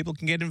and how people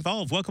can get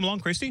involved. Welcome along,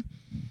 Christy.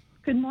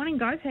 Good morning,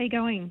 guys. How are you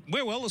going?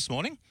 We're well this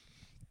morning.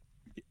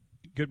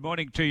 Good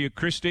morning to you,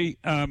 Christy.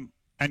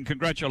 And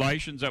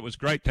congratulations. That was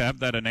great to have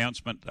that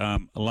announcement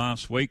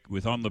last week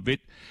with On The Bit,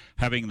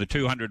 having the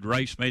 200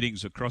 race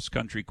meetings across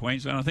country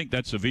Queensland. I think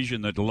that's a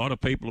vision that a lot of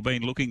people have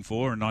been looking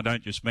for, and I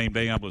don't just mean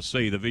being able to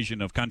see the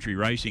vision of country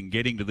racing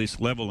getting to this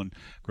level, and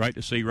great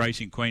to see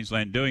Racing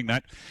Queensland doing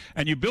that.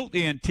 And you built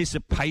the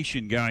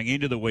anticipation going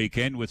into the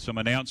weekend with some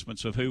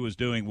announcements of who was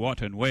doing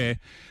what and where.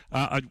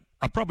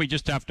 I probably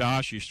just have to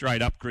ask you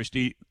straight up,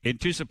 Christy,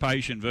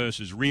 anticipation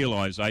versus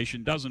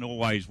realisation doesn't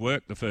always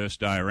work the first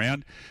day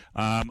around.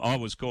 I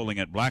was calling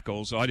it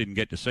Blackall, so I didn't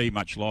get to see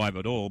much live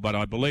at all, but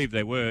I believe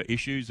there were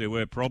issues, there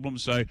were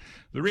problems, so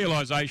the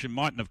realisation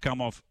mightn't have come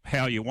off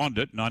how you wanted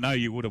it, and I know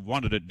you would have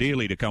wanted it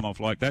dearly to come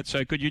off like that.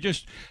 So could you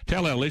just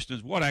tell our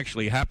listeners what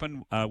actually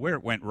happened, where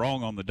it went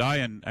wrong on the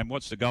day, and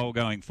what's the goal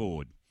going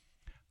forward?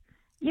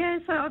 Yeah,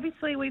 so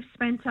obviously we've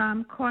spent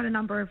quite a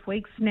number of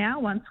weeks now,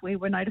 once we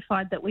were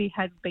notified that we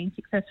had been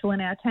successful in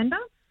our tender,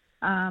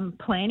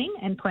 planning.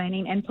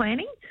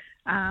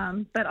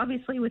 But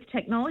obviously with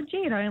technology,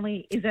 it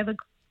only is ever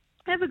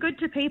good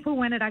to people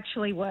when it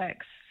actually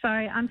works. So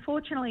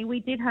unfortunately,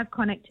 we did have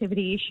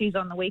connectivity issues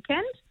on the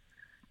weekend.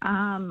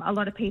 A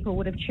lot of people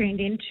would have tuned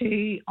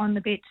into On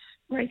The Bit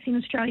Racing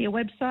Australia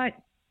website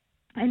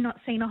and not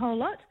seen a whole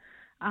lot.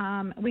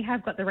 We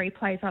have got the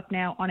replays up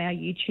now on our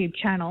YouTube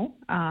channel.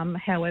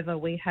 However,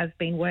 we have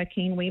been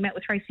working. We met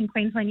with Racing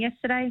Queensland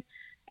yesterday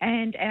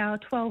and our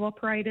 12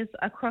 operators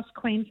across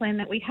Queensland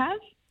that we have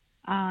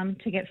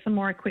to get some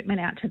more equipment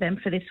out to them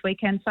for this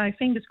weekend. So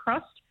fingers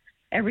crossed,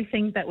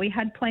 everything that we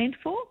had planned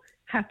for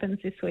happens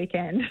this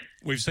weekend.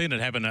 We've seen it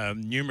happen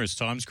numerous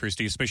times,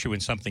 Christy, especially when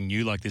something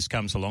new like this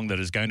comes along that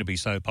is going to be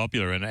so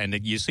popular.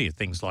 And you see it,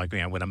 things like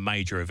when a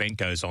major event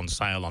goes on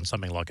sale on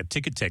something like a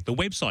Ticket Tech, the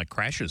website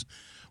crashes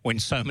when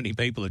so many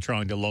people are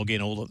trying to log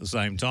in all at the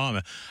same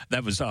time.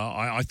 That was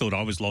I thought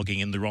I was logging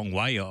in the wrong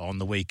way on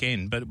the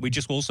weekend, but we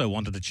just also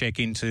wanted to check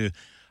into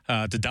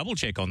to double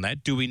check on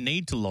that. Do we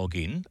need to log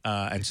in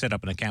and set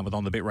up an account with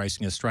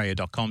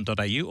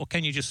onthebitRacingAustralia.com.au, or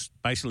can you just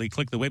basically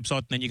click the website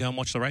and then you go and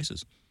watch the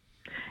races?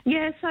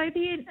 Yeah, so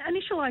the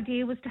initial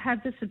idea was to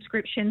have the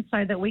subscription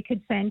so that we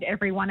could send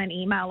everyone an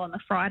email on the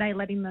Friday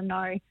letting them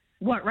know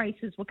what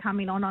races were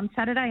coming on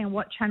Saturday and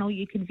what channel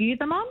you could view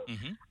them on.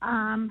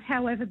 Mm-hmm.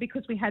 However,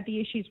 because we had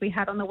the issues we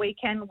had on the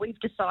weekend, we've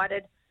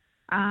decided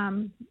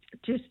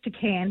just to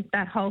can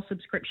that whole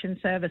subscription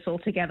service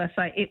altogether.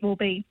 So it will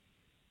be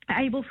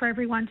able for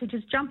everyone to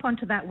just jump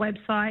onto that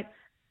website,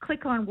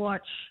 click on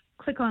watch,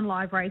 click on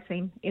live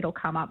racing, it'll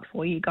come up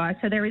for you guys.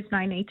 So there is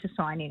no need to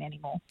sign in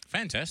anymore.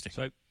 Fantastic.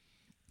 So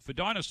for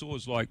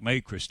dinosaurs like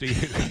me, Christy,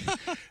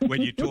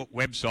 when you talk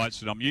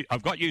websites, and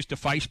I've got used to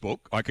Facebook,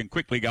 I can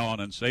quickly go on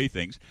and see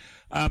things.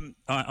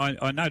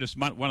 I noticed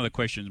one of the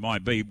questions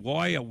might be,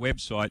 why a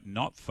website,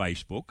 not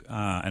Facebook?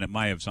 And it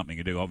may have something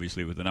to do,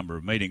 obviously, with the number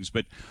of meetings.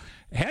 But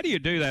how do you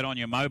do that on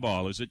your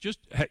mobile? Is it just,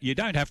 you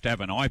don't have to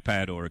have an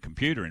iPad or a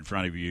computer in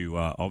front of you,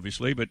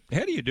 obviously, but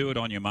how do you do it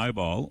on your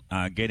mobile,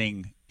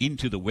 getting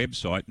into the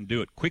website and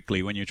do it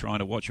quickly when you're trying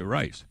to watch a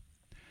race?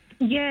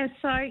 Yeah,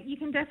 so you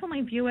can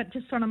definitely view it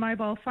just on a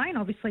mobile phone.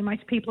 Obviously,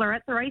 most people are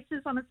at the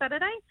races on a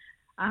Saturday.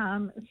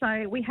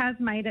 So we have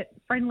made it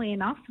friendly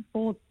enough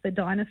for the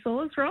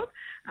dinosaurs, Rob,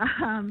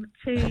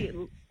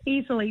 to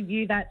easily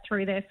view that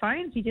through their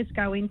phones. You just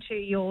go into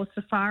your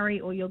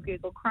Safari or your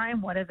Google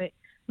Chrome, whatever it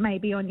may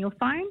be on your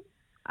phone,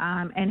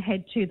 and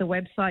head to the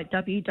website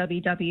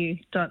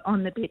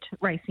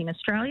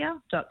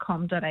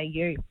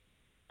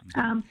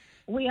www.onthebitRacingAustralia.com.au.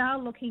 We are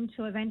looking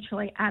to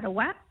eventually add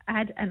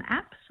an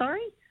app.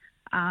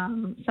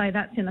 So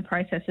that's in the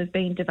process of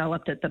being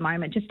developed at the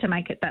moment, just to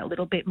make it that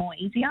little bit more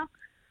easier.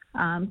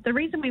 The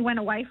reason we went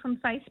away from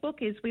Facebook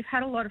is we've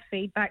had a lot of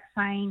feedback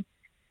saying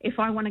if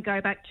I want to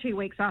go back 2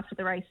 weeks after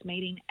the race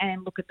meeting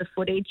and look at the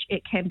footage,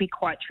 it can be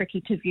quite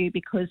tricky to view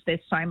because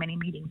there's so many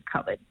meetings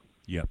covered.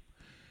 Yep.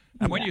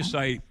 And when you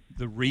say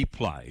the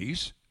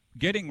replays,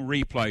 getting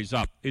replays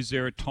up, is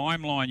there a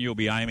timeline you'll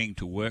be aiming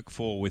to work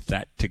for with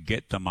that to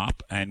get them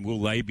up? And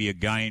will they be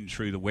again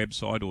through the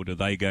website, or do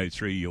they go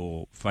through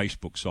your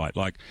Facebook site?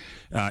 Like,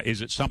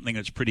 is it something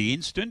that's pretty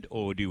instant,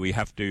 or do we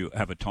have to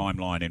have a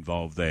timeline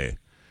involved there?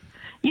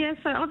 Yeah,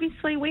 so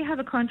obviously we have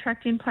a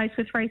contract in place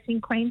with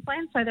Racing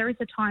Queensland, so there is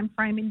a time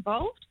frame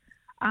involved.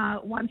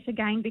 Once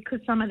again, because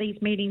some of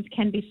these meetings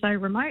can be so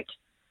remote,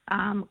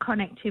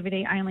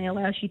 connectivity only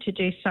allows you to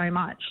do so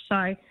much.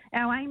 So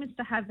our aim is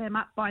to have them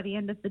up by the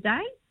end of the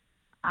day.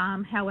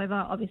 However,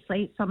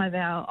 obviously, some of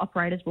our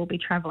operators will be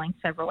travelling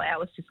several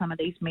hours to some of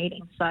these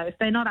meetings. So if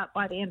they're not up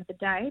by the end of the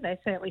day, they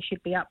certainly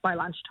should be up by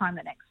lunchtime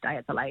the next day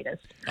at the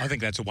latest. I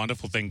think that's a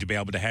wonderful thing to be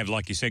able to have,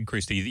 like you said,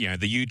 Christy,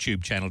 the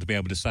YouTube channel, to be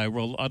able to say,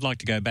 well, I'd like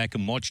to go back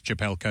and watch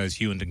Chapelco's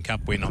Hewington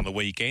Cup win on the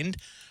weekend.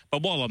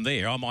 But while I'm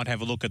there, I might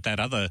have a look at that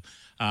other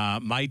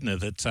Maidener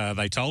that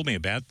they told me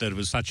about, that it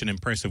was such an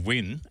impressive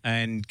win.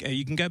 And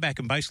you can go back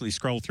and basically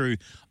scroll through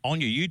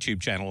on your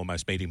YouTube channel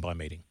almost meeting by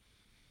meeting.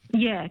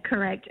 Yeah,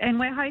 correct. And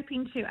we're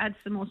hoping to add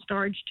some more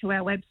storage to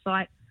our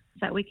website so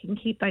that we can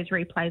keep those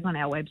replays on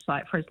our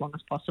website for as long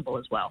as possible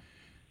as well.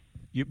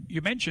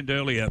 You mentioned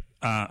earlier,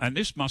 and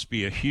this must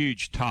be a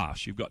huge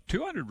task, you've got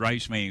 200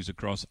 race meetings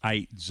across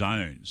 8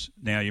 zones.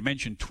 Now, you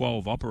mentioned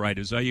 12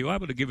 operators. Are you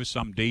able to give us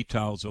some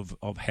details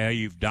of how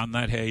you've done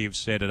that, how you've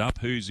set it up,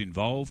 who's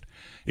involved,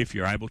 if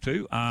you're able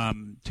to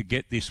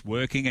get this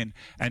working?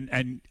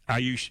 And are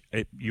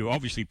you're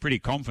obviously pretty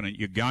confident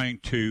you're going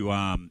to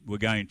you're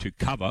going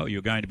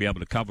to be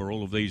able to cover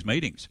all of these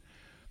meetings?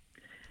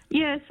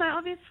 Yeah, so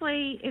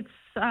obviously it's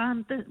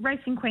the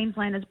Racing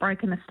Queensland has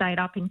broken the state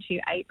up into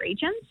 8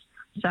 regions.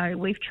 So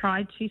we've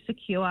tried to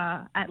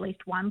secure at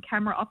least one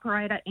camera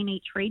operator in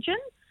each region.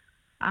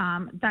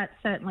 That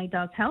certainly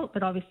does help,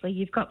 but obviously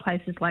you've got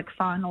places like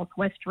Far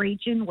Northwest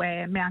region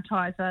where Mount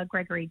Isa,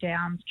 Gregory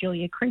Downs,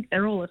 Julia Creek,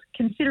 they're all a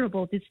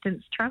considerable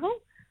distance travel.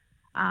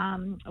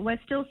 We're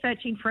still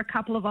searching for a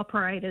couple of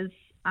operators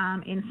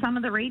in some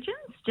of the regions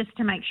just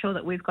to make sure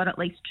that we've got at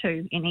least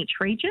 2 in each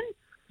region.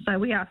 So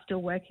we are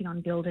still working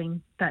on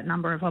building that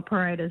number of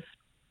operators.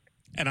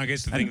 And I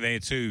guess the thing there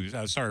too,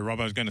 sorry,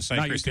 Rob, I was going to say,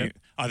 No, Christy,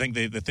 I think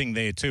the thing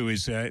there too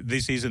is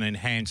this is an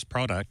enhanced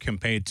product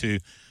compared to,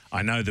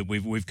 I know that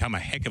we've come a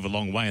heck of a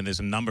long way, and there's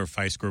a number of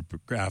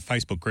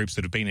Facebook groups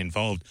that have been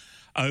involved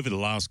over the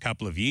last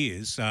couple of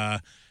years,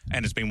 and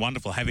it's been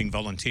wonderful having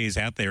volunteers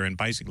out there and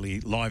basically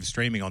live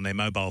streaming on their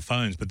mobile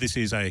phones. But this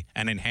is an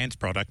enhanced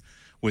product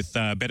with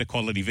better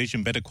quality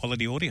vision, better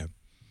quality audio.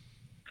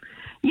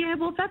 Yeah,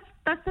 well,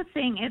 that's the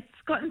thing. It's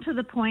gotten to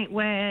the point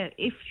where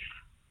if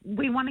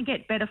we want to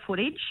get better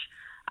footage,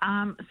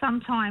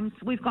 sometimes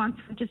we've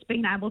gone from just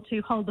being able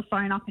to hold the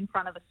phone up in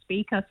front of a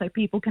speaker so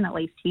people can at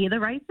least hear the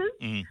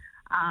races.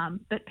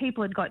 But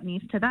people had gotten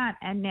used to that,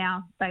 and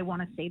now they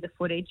want to see the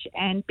footage.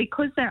 And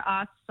because there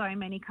are so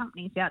many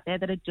companies out there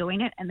that are doing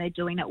it and they're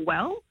doing it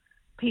well,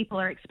 people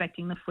are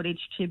expecting the footage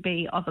to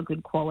be of a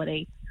good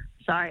quality.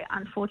 So,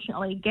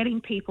 unfortunately,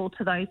 getting people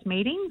to those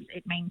meetings,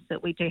 it means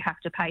that we do have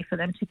to pay for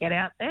them to get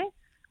out there,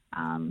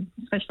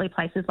 especially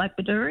places like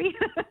Baduri.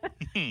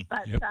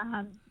 But,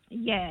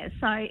 yeah,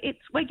 so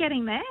we're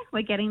getting there.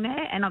 We're getting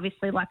there. And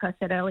obviously, like I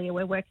said earlier,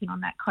 we're working on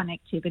that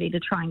connectivity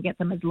to try and get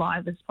them as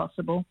live as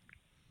possible.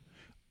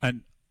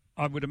 And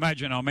I would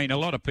imagine, I mean, a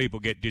lot of people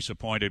get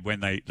disappointed when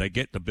they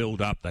get the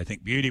build-up. They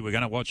think, beauty, we're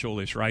going to watch all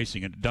this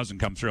racing, and it doesn't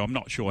come through. I'm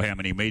not sure how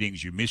many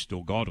meetings you missed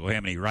or got or how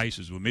many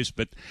races were missed,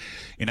 but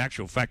in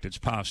actual fact, it's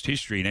past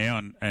history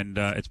now, and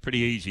it's pretty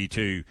easy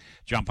to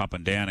jump up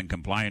and down and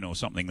complain or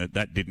something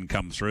that didn't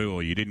come through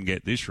or you didn't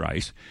get this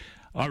race.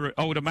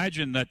 I would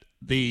imagine that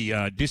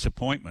the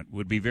disappointment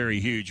would be very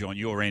huge on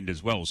your end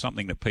as well,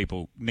 something that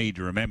people need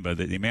to remember,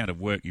 that the amount of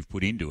work you've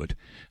put into it,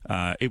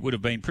 it would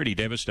have been pretty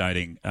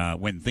devastating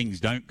when things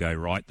don't go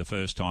right the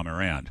first time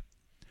around.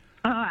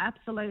 Oh,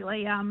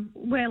 absolutely.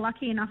 We're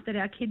lucky enough that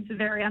our kids are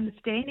very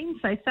understanding.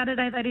 So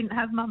Saturday they didn't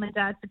have mum and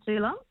dad for too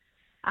long.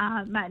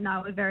 Matt and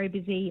I were very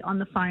busy on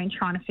the phone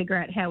trying to figure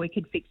out how we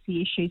could fix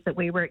the issues that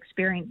we were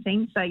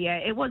experiencing. So, yeah,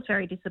 it was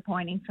very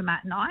disappointing for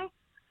Matt and I.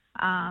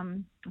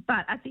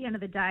 But at the end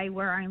of the day,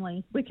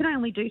 we can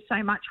only do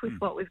so much with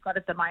what we've got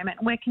at the moment.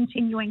 We're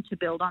continuing to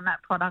build on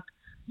that product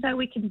so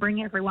we can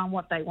bring everyone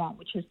what they want,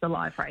 which is the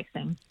live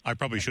racing. I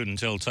probably shouldn't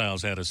tell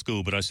tales out of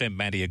school, but I sent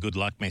Matty a good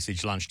luck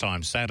message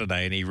lunchtime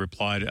Saturday, and he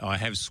replied, I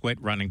have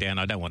sweat running down.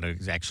 I don't want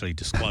to actually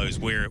disclose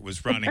where it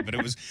was running, but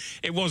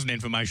it wasn't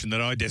information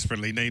that I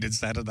desperately needed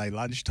Saturday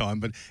lunchtime.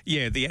 But,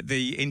 yeah,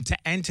 the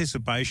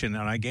anticipation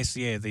and I guess,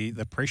 yeah,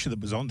 the pressure that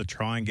was on to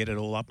try and get it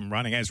all up and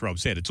running. As Rob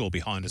said, it's all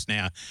behind us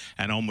now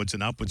and onwards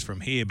and upwards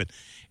from here. But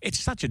it's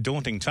such a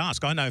daunting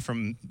task. I know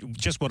from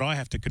just what I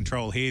have to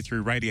control here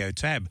through Radio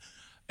Tab,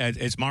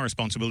 it's my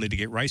responsibility to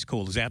get race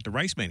callers out to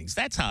race meetings.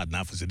 That's hard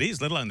enough as it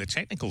is, let alone the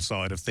technical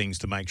side of things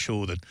to make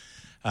sure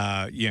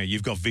that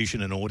you've got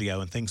vision and audio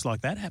and things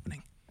like that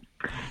happening.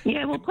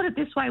 Yeah, we'll put it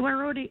this way.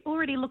 We're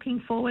already looking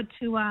forward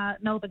to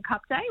Melbourne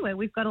Cup Day, where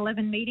we've got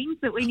 11 meetings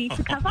that we need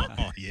to cover.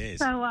 Oh, yes.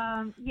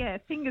 So,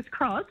 fingers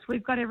crossed,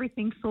 we've got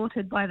everything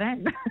sorted by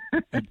then.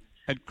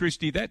 And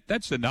Christy,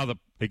 that's another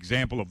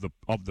example of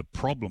the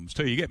problems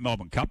too. You get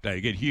Melbourne Cup Day,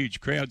 you get huge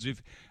crowds.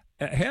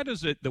 How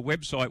does the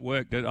website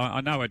work?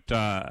 I know at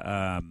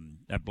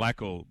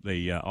Blackall,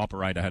 the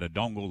operator had a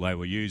dongle they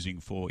were using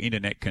for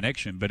internet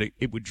connection, but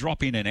it would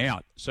drop in and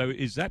out. So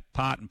is that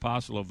part and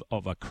parcel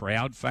of a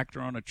crowd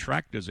factor on a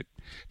track? Does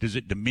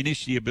it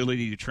diminish the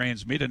ability to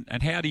transmit?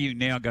 And how do you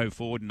now go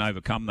forward and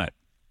overcome that?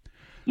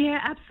 Yeah,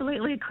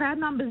 absolutely. Crowd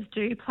numbers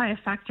do play a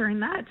factor in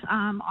that.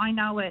 I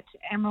know at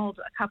Emerald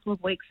a couple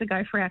of weeks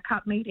ago for our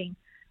Cup meeting,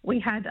 we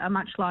had a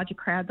much larger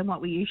crowd than what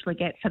we usually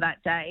get for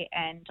that day,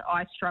 and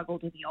I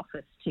struggled in the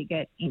office to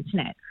get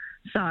internet.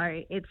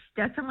 So it's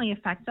definitely a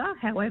factor.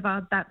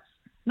 However, that's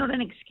not an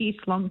excuse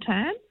long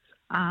term.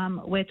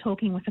 We're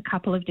talking with a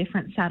couple of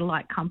different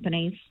satellite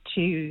companies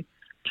to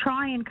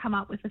try and come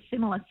up with a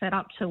similar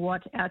setup to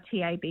what our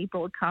TAB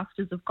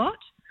broadcasters have got.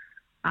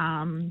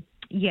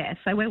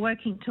 So we're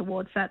working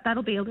towards that.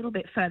 That'll be a little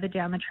bit further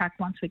down the track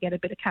once we get a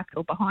bit of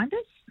capital behind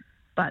us.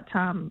 But,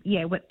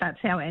 that's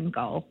our end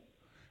goal.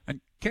 And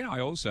can I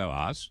also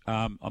ask,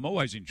 I'm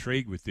always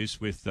intrigued with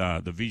this with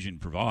the vision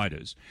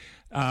providers.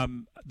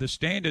 The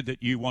standard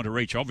that you want to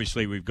reach,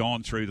 obviously we've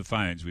gone through the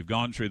phones, we've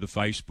gone through the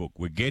Facebook,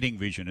 we're getting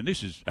vision. And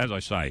this is, as I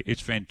say,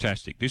 it's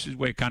fantastic. This is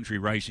where country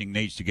racing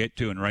needs to get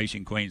to, and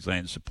Racing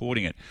Queensland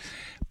supporting it.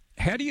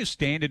 How do you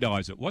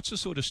standardise it? What's the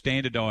sort of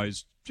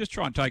standardised? Just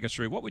try and take us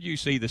through. What would you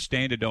see the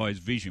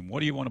standardised vision? What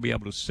do you want to be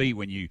able to see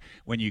when you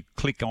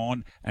click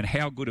on? And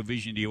how good a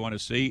vision do you want to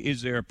see?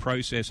 Is there a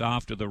process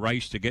after the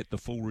race to get the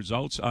full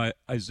results?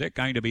 Is that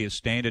going to be a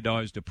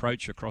standardised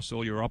approach across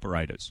all your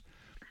operators?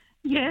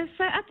 Yeah,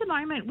 so at the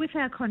moment with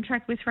our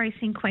contract with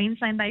Racing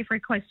Queensland, they've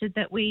requested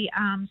that we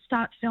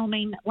start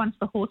filming once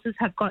the horses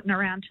have gotten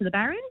around to the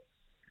barriers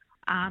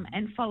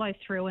and follow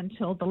through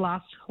until the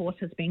last horse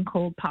has been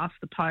called past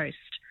the post.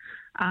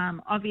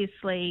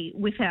 Obviously,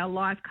 with our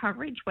live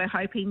coverage, we're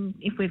hoping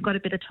if we've got a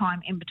bit of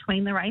time in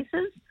between the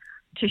races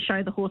to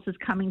show the horses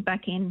coming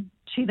back in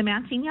to the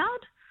mounting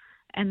yard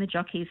and the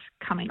jockeys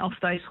coming off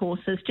those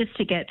horses, just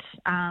to get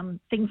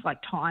things like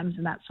times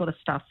and that sort of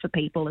stuff for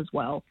people as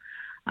well.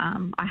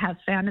 I have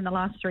found in the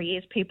last 3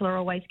 years, people are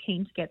always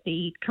keen to get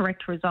the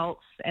correct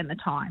results and the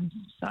times.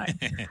 So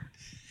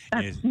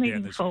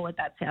moving forward,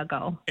 that's our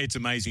goal. It's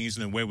amazing,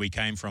 isn't it, where we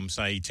came from,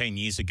 say, 10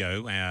 years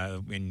ago,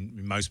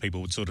 when most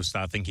people would sort of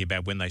start thinking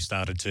about when they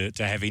started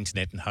to have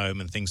internet and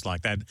home and things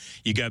like that.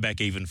 You go back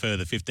even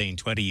further, 15,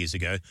 20 years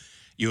ago,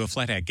 you were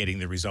flat out getting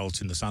the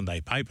results in the Sunday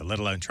paper, let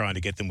alone trying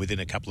to get them within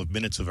a couple of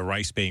minutes of a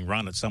race being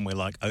run at somewhere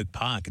like Oak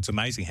Park. It's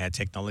amazing how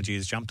technology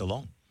has jumped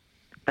along.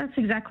 That's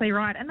exactly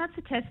right. And that's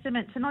a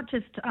testament to not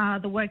just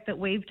the work that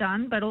we've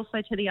done, but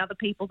also to the other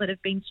people that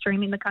have been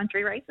streaming the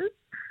country races.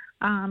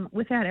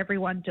 Without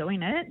everyone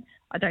doing it,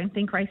 I don't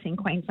think Racing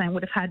Queensland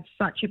would have had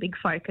such a big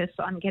focus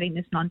on getting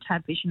this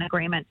non-tab vision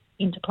agreement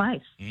into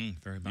place.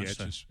 Very much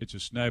so. It's a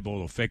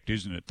snowball effect,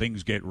 isn't it?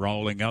 Things get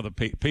rolling, other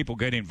people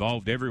get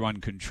involved, everyone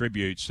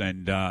contributes,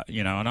 and I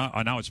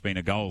know it's been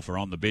a goal for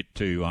On the Bit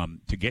to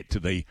get to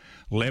the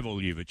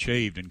level you've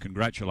achieved, and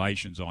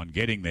congratulations on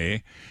getting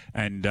there.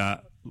 And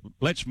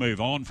let's move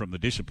on from the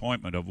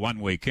disappointment of one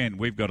weekend.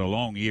 We've got a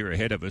long year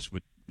ahead of us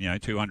with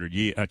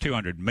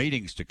 200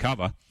 meetings to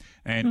cover,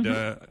 and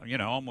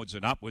onwards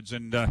and upwards.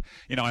 And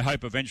I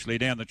hope eventually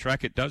down the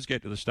track it does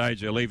get to the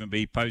stage there'll even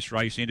be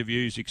post-race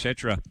interviews,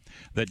 etc.,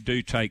 that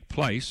do take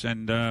place.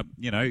 And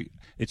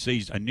it's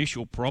these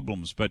initial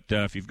problems, but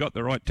if you've got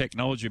the right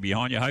technology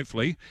behind you,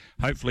 hopefully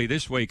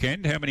this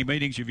weekend. How many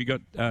meetings have you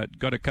got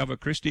to cover,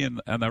 Christy?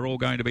 And they're all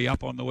going to be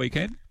up on the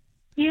weekend?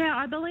 Yeah,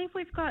 I believe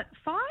we've got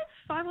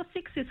five or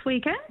six this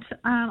weekend.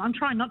 I'm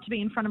trying not to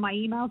be in front of my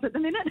emails at the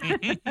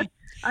minute.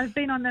 I've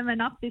been on them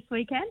enough this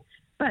weekend.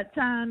 But,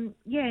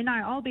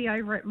 I'll be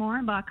over at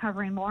Moranbah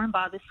covering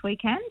Moranbah this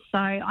weekend. So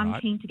I'm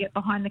keen to get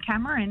behind the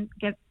camera and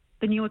get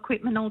the new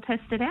equipment all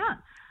tested out.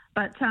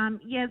 But,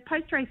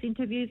 post-race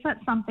interviews,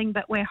 that's something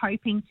that we're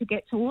hoping to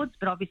get towards.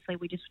 But obviously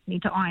we just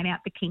need to iron out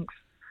the kinks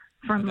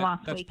from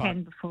last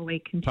weekend before we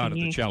continue. Part of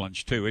the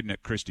challenge too, isn't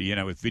it, Christy?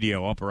 With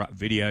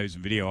videos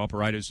and video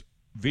operators,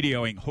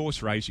 videoing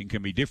horse racing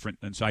can be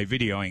different than, say,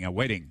 videoing a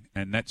wedding,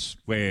 and that's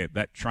where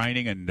that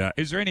training and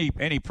is there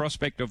any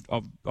prospect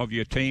of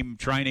your team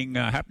training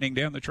happening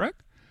down the track?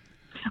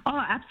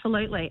 Oh,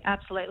 absolutely.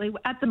 At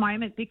the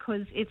moment,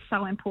 because it's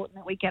so important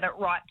that we get it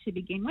right to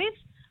begin with,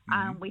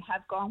 we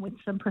have gone with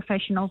some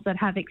professionals that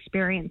have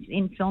experience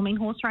in filming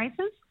horse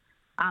races.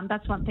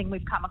 That's one thing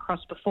we've come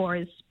across before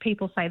is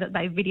people say that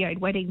they've videoed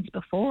weddings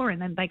before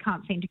and then they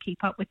can't seem to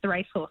keep up with the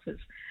racehorses.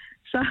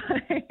 So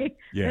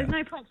there's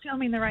no point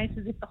filming the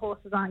races if the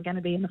horses aren't going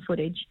to be in the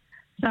footage.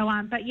 So,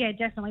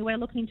 definitely we're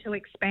looking to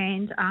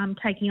expand,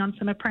 taking on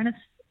some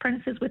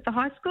apprentices with the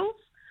high schools.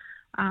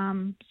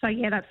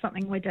 That's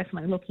something we're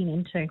definitely looking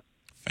into.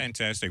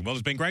 Fantastic. Well,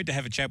 it's been great to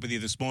have a chat with you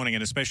this morning,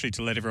 and especially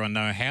to let everyone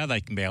know how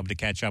they can be able to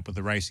catch up with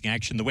the racing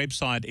action. The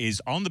website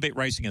is On the Bit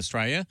Racing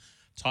Australia.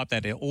 Type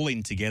that all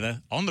in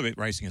together on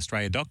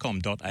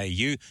thebitracingaustralia.com.au.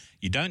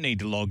 You don't need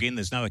to log in.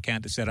 There's no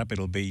account to set up.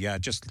 It'll be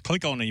just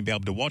click on and you'll be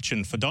able to watch.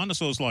 And for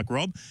dinosaurs like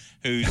Rob,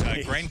 whose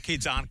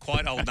grandkids aren't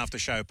quite old enough to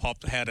show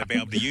Pop how to be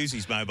able to use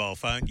his mobile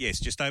phone, yes,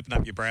 just open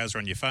up your browser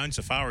on your phone,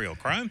 Safari or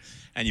Chrome,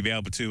 and you'll be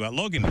able to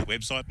log into the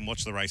website and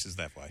watch the races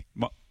that way.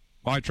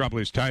 My trouble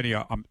is, Tony,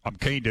 I'm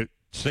keen to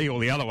see all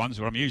the other ones,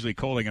 but I'm usually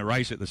calling a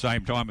race at the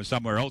same time as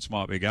somewhere else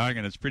might be going,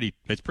 and it's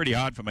pretty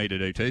hard for me to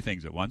do two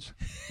things at once.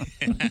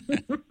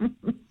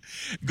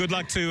 Good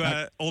luck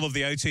to all of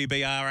the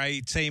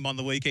OTBRA team on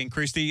the weekend,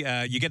 Christy.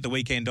 You get the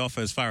weekend off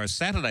as far as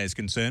Saturday is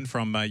concerned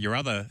from your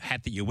other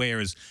hat that you wear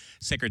as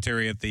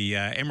secretary at the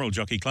Emerald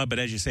Jockey Club, but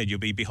as you said, you'll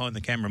be behind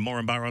the camera in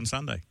Moranbah on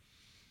Sunday.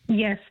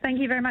 Yes, thank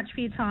you very much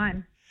for your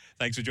time.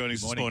 Thanks for joining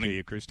us this morning. To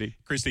you, Christy.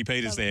 Christy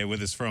Peters there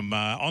with us from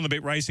On the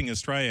Bit Racing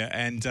Australia.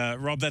 And,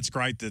 Rob, that's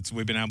great that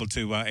we've been able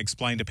to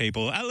explain to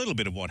people a little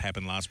bit of what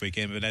happened last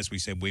weekend. But as we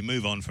said, we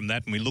move on from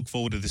that and we look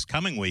forward to this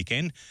coming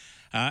weekend.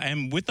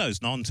 And with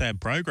those non-tab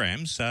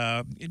programs,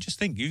 you just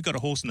think you've got a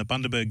horse in the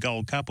Bundaberg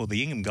Gold Cup or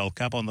the Ingham Gold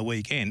Cup on the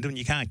weekend and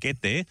you can't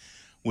get there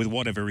with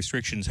whatever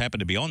restrictions happen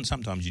to be on.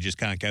 Sometimes you just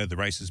can't go to the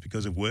races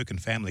because of work and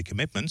family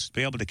commitments. To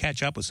be able to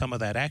catch up with some of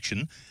that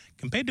action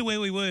compared to where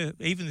we were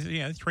even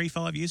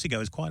 3-5 years ago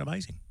is quite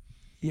amazing.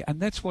 Yeah, and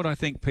that's what I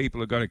think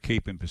people have got to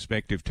keep in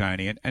perspective,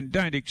 Tony, and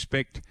don't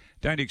expect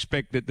that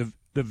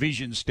the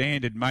vision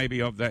standard maybe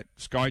of that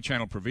Sky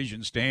Channel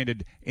provision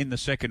standard in the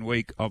second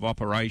week of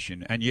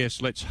operation. And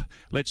yes, let's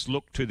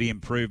look to the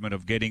improvement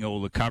of getting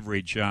all the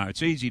coverage.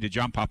 It's easy to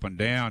jump up and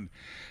down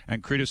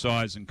and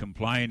criticise and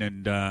complain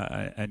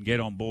and get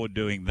on board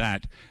doing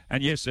that.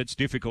 And yes, that's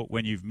difficult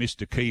when you've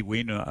missed a key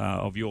win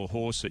of your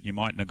horse that you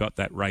mightn't have got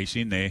that race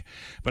in there.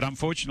 But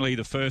unfortunately,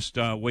 the first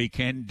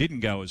weekend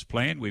didn't go as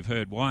planned. We've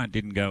heard why it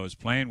didn't go as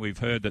planned. We've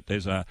heard that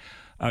there's a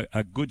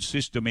good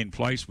system in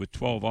place with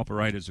 12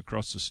 operators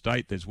across the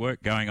state. There's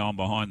work going on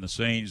behind the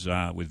scenes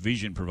with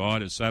vision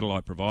providers,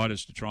 satellite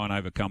providers to try and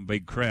overcome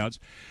big crowds.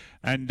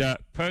 And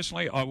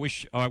personally, I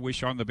wish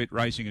On the Bit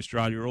Racing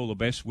Australia all the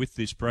best with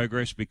this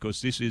progress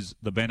because this is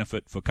the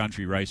benefit for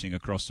country racing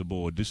across the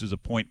board. This is a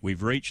point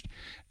we've reached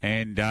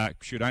and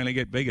should only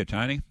get bigger,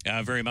 Tony.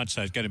 Very much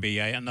so. It's going to be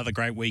another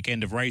great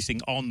weekend of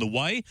racing on the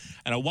way.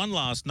 And one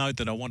last note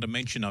that I want to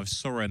mention, I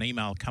saw an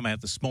email come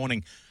out this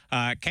morning.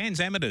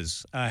 Cairns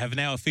Amateurs have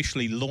now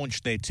officially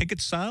launched their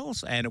ticket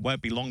sales, and it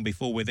won't be long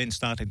before we're then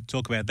starting to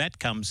talk about that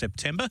come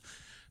September.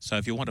 So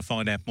if you want to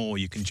find out more,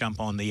 you can jump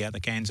on the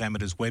Cairns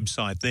Amateurs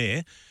website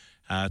there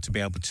to be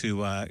able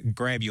to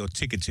grab your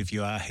tickets if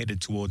you are headed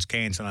towards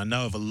Cairns. And I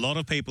know of a lot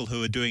of people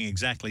who are doing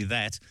exactly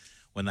that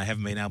when they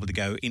haven't been able to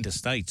go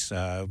interstate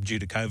due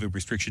to COVID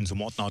restrictions and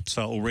whatnot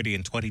already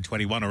in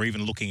 2021 or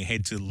even looking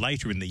ahead to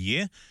later in the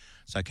year.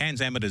 So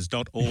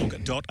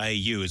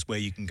cairnsamateurs.org.au is where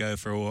you can go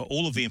for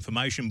all of the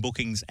information,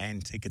 bookings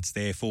and tickets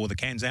there for the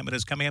Cairns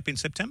Amateurs coming up in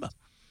September.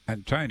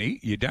 And, Tony,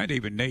 you don't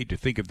even need to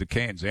think of the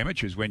Cairns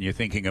Amateurs when you're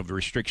thinking of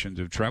restrictions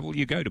of travel.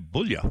 You go to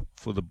Boulia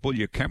for the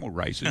Boulia camel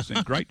races,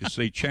 and great to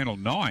see Channel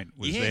 9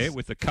 was there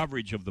with the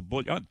coverage of the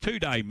Boulia.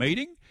 2-day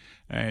meeting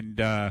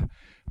and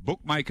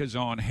bookmakers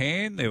on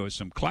hand. There were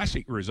some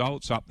classic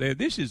results up there.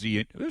 There's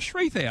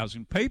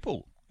 3,000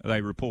 people.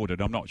 They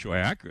reported. I'm not sure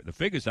how accurate the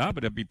figures are,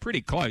 but it'd be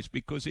pretty close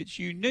because it's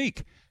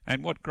unique.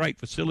 And what great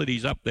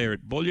facilities up there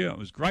at Boulia. It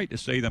was great to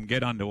see them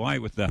get underway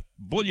with the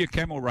Boulia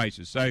camel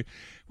races. So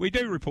we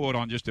do report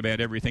on just about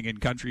everything in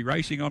country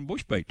racing on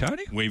Bushbeat,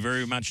 Tony. We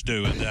very much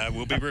do. And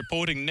we'll be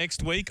reporting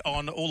next week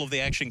on all of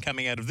the action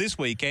coming out of this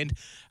weekend.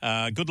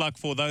 Good luck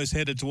for those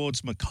headed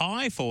towards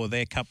Mackay for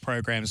their Cup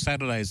program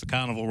Saturday as the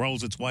carnival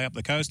rolls its way up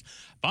the coast.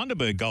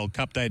 Bundaberg Gold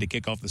Cup Day to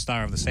kick off the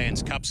Star of the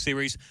Sands Cup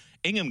Series.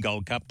 Ingham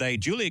Gold Cup Day,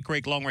 Julia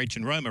Creek, Longreach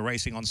and Roma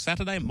racing on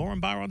Saturday,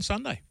 Moranbah on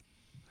Sunday.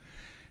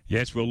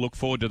 Yes, we'll look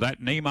forward to that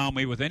and email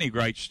me with any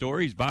great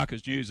stories.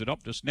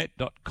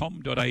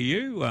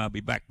 barkersnews@optusnet.com.au. I'll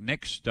be back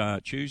next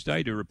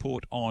Tuesday to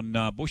report on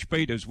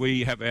Bushbeat as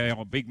we have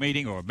our big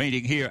meeting or a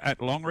meeting here at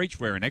Longreach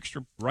where an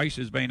extra race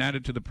has been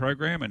added to the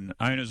program and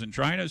owners and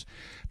trainers,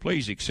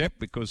 please accept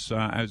because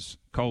as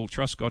Cole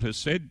Truscott has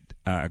said,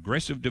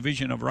 aggressive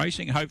division of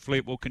racing. Hopefully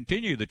it will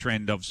continue the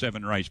trend of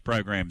 7 race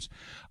programs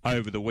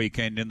over the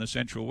weekend in the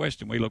Central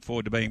West. And we look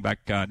forward to being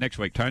back next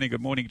week. Tony,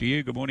 good morning to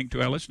you. Good morning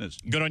to our listeners.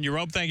 Good on you,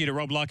 Rob. Thank you to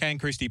Rob Luck and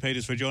Christy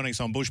Peters for joining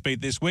us on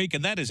Bushbeat this week.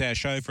 And that is our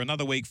show for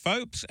another week,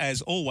 folks.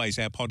 As always,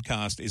 our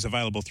podcast is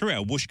available through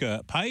our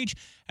Whooshka page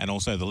and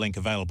also the link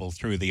available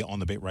through the On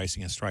the Bit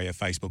Racing Australia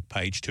Facebook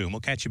page too. And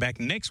we'll catch you back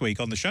next week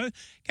on the show,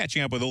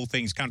 catching up with all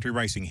things country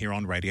racing here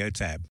on Radio Tab.